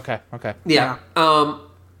 Yeah, okay. Yeah.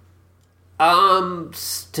 I'm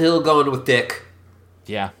still going with Dick.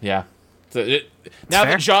 Yeah. So now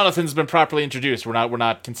fair. that Jonathan's been properly introduced, we're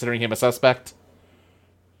not considering him a suspect?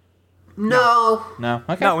 No. No?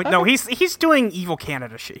 Okay. No, he's doing evil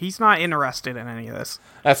Canada shit. He's not interested in any of this.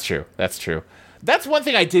 That's true. That's one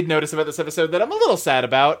thing I did notice about this episode that I'm a little sad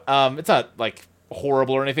about. It's not, like,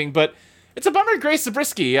 horrible or anything, but it's a bummer Grace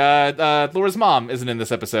Zabriskie, Laura's mom, isn't in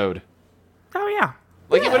this episode. Oh yeah.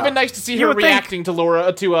 Like, it would have been nice to see You her would think. reacting to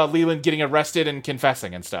Leland getting arrested and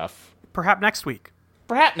confessing and stuff. Perhaps next week.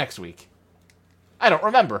 Perhaps next week. I don't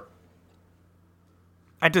remember.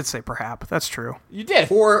 I did say perhaps. That's true. You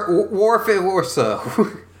did. Or if it were so.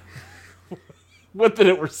 Would that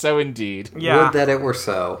it were so indeed. Yeah. Would that it were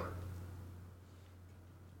so.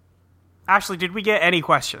 Ashley, did we get any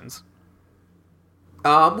questions?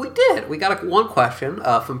 We did. We got one question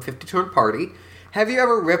from 50 Turn Party. Have you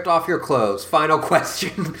ever ripped off your clothes? Final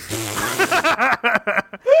question.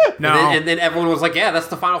 No. And then everyone was like, yeah, that's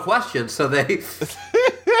the final question. So they...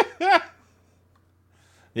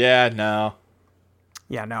 Yeah, no.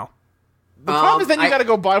 Yeah, no. The problem is then you gotta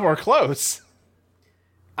go buy more clothes.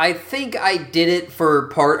 I think I did it for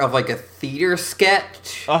part of, like, a theater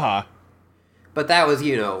sketch. Uh-huh. But that was,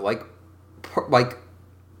 like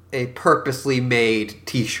a purposely made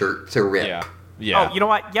t-shirt to rip. Yeah. Oh, you know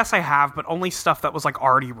what? Yes, I have, but only stuff that was like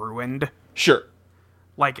already ruined. Sure.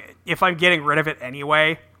 Like, if I'm getting rid of it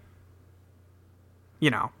anyway,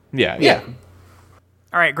 Yeah.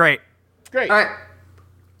 All right, great. Great. All right.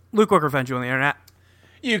 Luke, what can find you on the internet?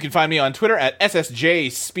 You can find me on Twitter at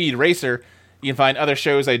SSJ Speed Racer. You can find other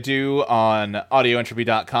shows I do on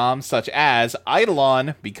audioentropy.com, such as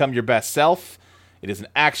Eidolon, Become Your Best Self. It is an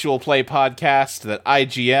actual play podcast that I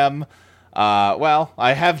GM. Well,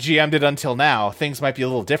 I have GM'd it until now. Things might be a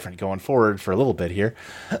little different going forward for a little bit here.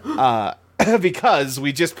 Because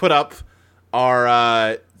we just put up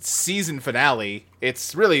our season finale.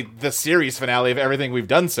 It's really the series finale of everything we've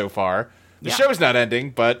done so far. The show's not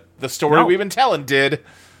ending, but the story we've been telling did.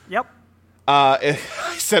 Yep. I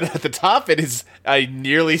said it at the top, it is a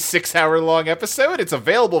nearly 6-hour-long episode. It's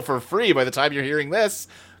available for free by the time you're hearing this.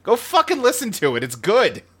 Go fucking listen to it. It's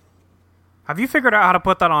good. Have you figured out how to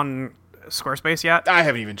put that on Squarespace yet? I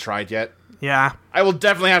haven't even tried yet. Yeah. I will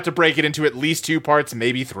definitely have to break it into at least 2 parts,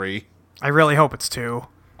 maybe 3. I really hope it's 2.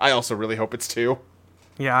 I also really hope it's 2.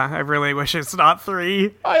 Yeah, I really wish it's not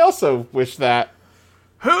 3. I also wish that.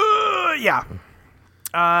 Yeah.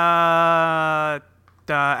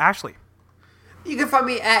 Ashley. You can find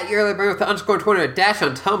me at YourLibrarian with the _20 dash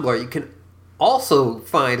on Tumblr. You can also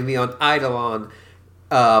find me on Eidolon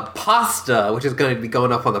Pasta, which is going to be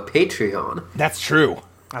going up on the Patreon. That's true.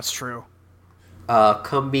 That's true.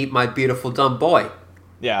 Come meet my beautiful dumb boy.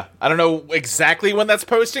 Yeah, I don't know exactly when that's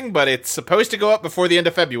posting, but it's supposed to go up before the end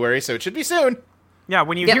of February, so it should be soon. Yeah,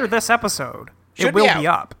 when you hear this episode, Should it will be be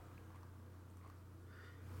up.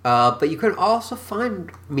 But you can also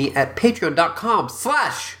find me at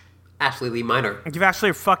patreon.com/Ashley Lee Minor. Give Ashley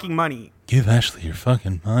your fucking money. Give Ashley your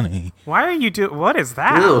fucking money. Why are you what is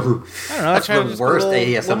that? Ew. I don't know. That's the worst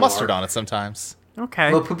ASMR. Little mustard on it sometimes. Okay.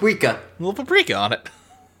 A little paprika. A little paprika on it.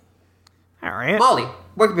 All right. Molly,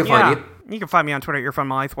 where can we find you? You can find me on Twitter at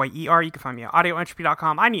YourFunMolly, YER. You can find me at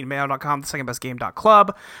audioentropy.com, ineedmail.com, the second best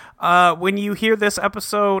game.club. When you hear this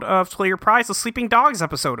episode of Twill Your Prize, the Sleeping Dogs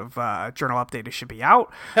episode of Journal Update should be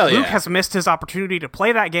out. Hell yeah. Luke has missed his opportunity to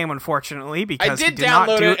play that game, unfortunately, because I he did did not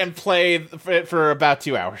download it and play it for about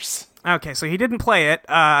 2 hours. Okay, so he didn't play it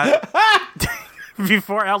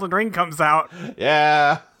before Elden Ring comes out.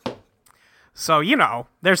 Yeah. So,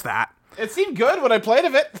 there's that. It seemed good when I played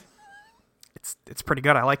of it. It's pretty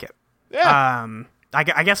good. I like it. Yeah. I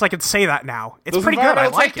guess I could say that now. It's Those pretty good. I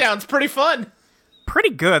like it. takedowns, pretty fun. Pretty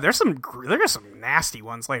good. There's some nasty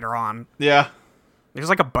ones later on. Yeah. There's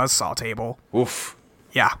like a buzzsaw table. Oof.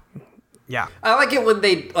 Yeah. I like it when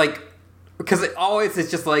they, because it always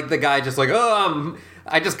is just like the guy just like, I'm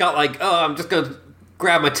just going to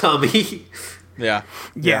grab my tummy. Yeah.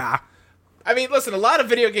 Yeah. I mean, listen, a lot of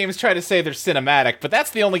video games try to say they're cinematic, but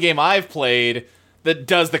that's the only game I've played that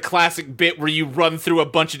does the classic bit where you run through a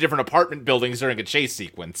bunch of different apartment buildings during a chase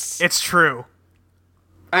sequence. It's true.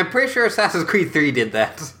 I'm pretty sure Assassin's Creed 3 did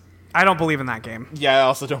that. I don't believe in that game. Yeah, I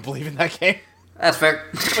also don't believe in that game. That's fair.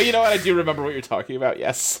 But you know what? I do remember what you're talking about,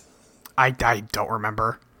 yes. I don't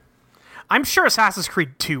remember. I'm sure Assassin's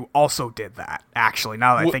Creed 2 also did that, actually,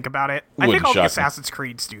 now that I think about it. I think all the Assassin's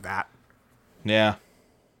Creeds do that. Yeah.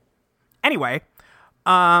 Anyway,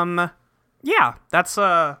 yeah, that's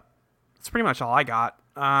pretty much all I got.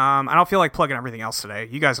 I don't feel like plugging everything else today.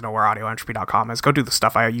 You guys know where audioentropy.com is. Go do the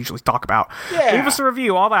stuff I usually talk about. Yeah. Leave us a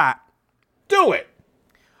review, all that. Do it!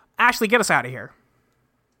 Ashley, get us out of here.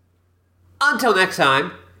 Until next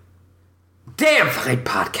time, damn fine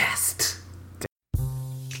podcast.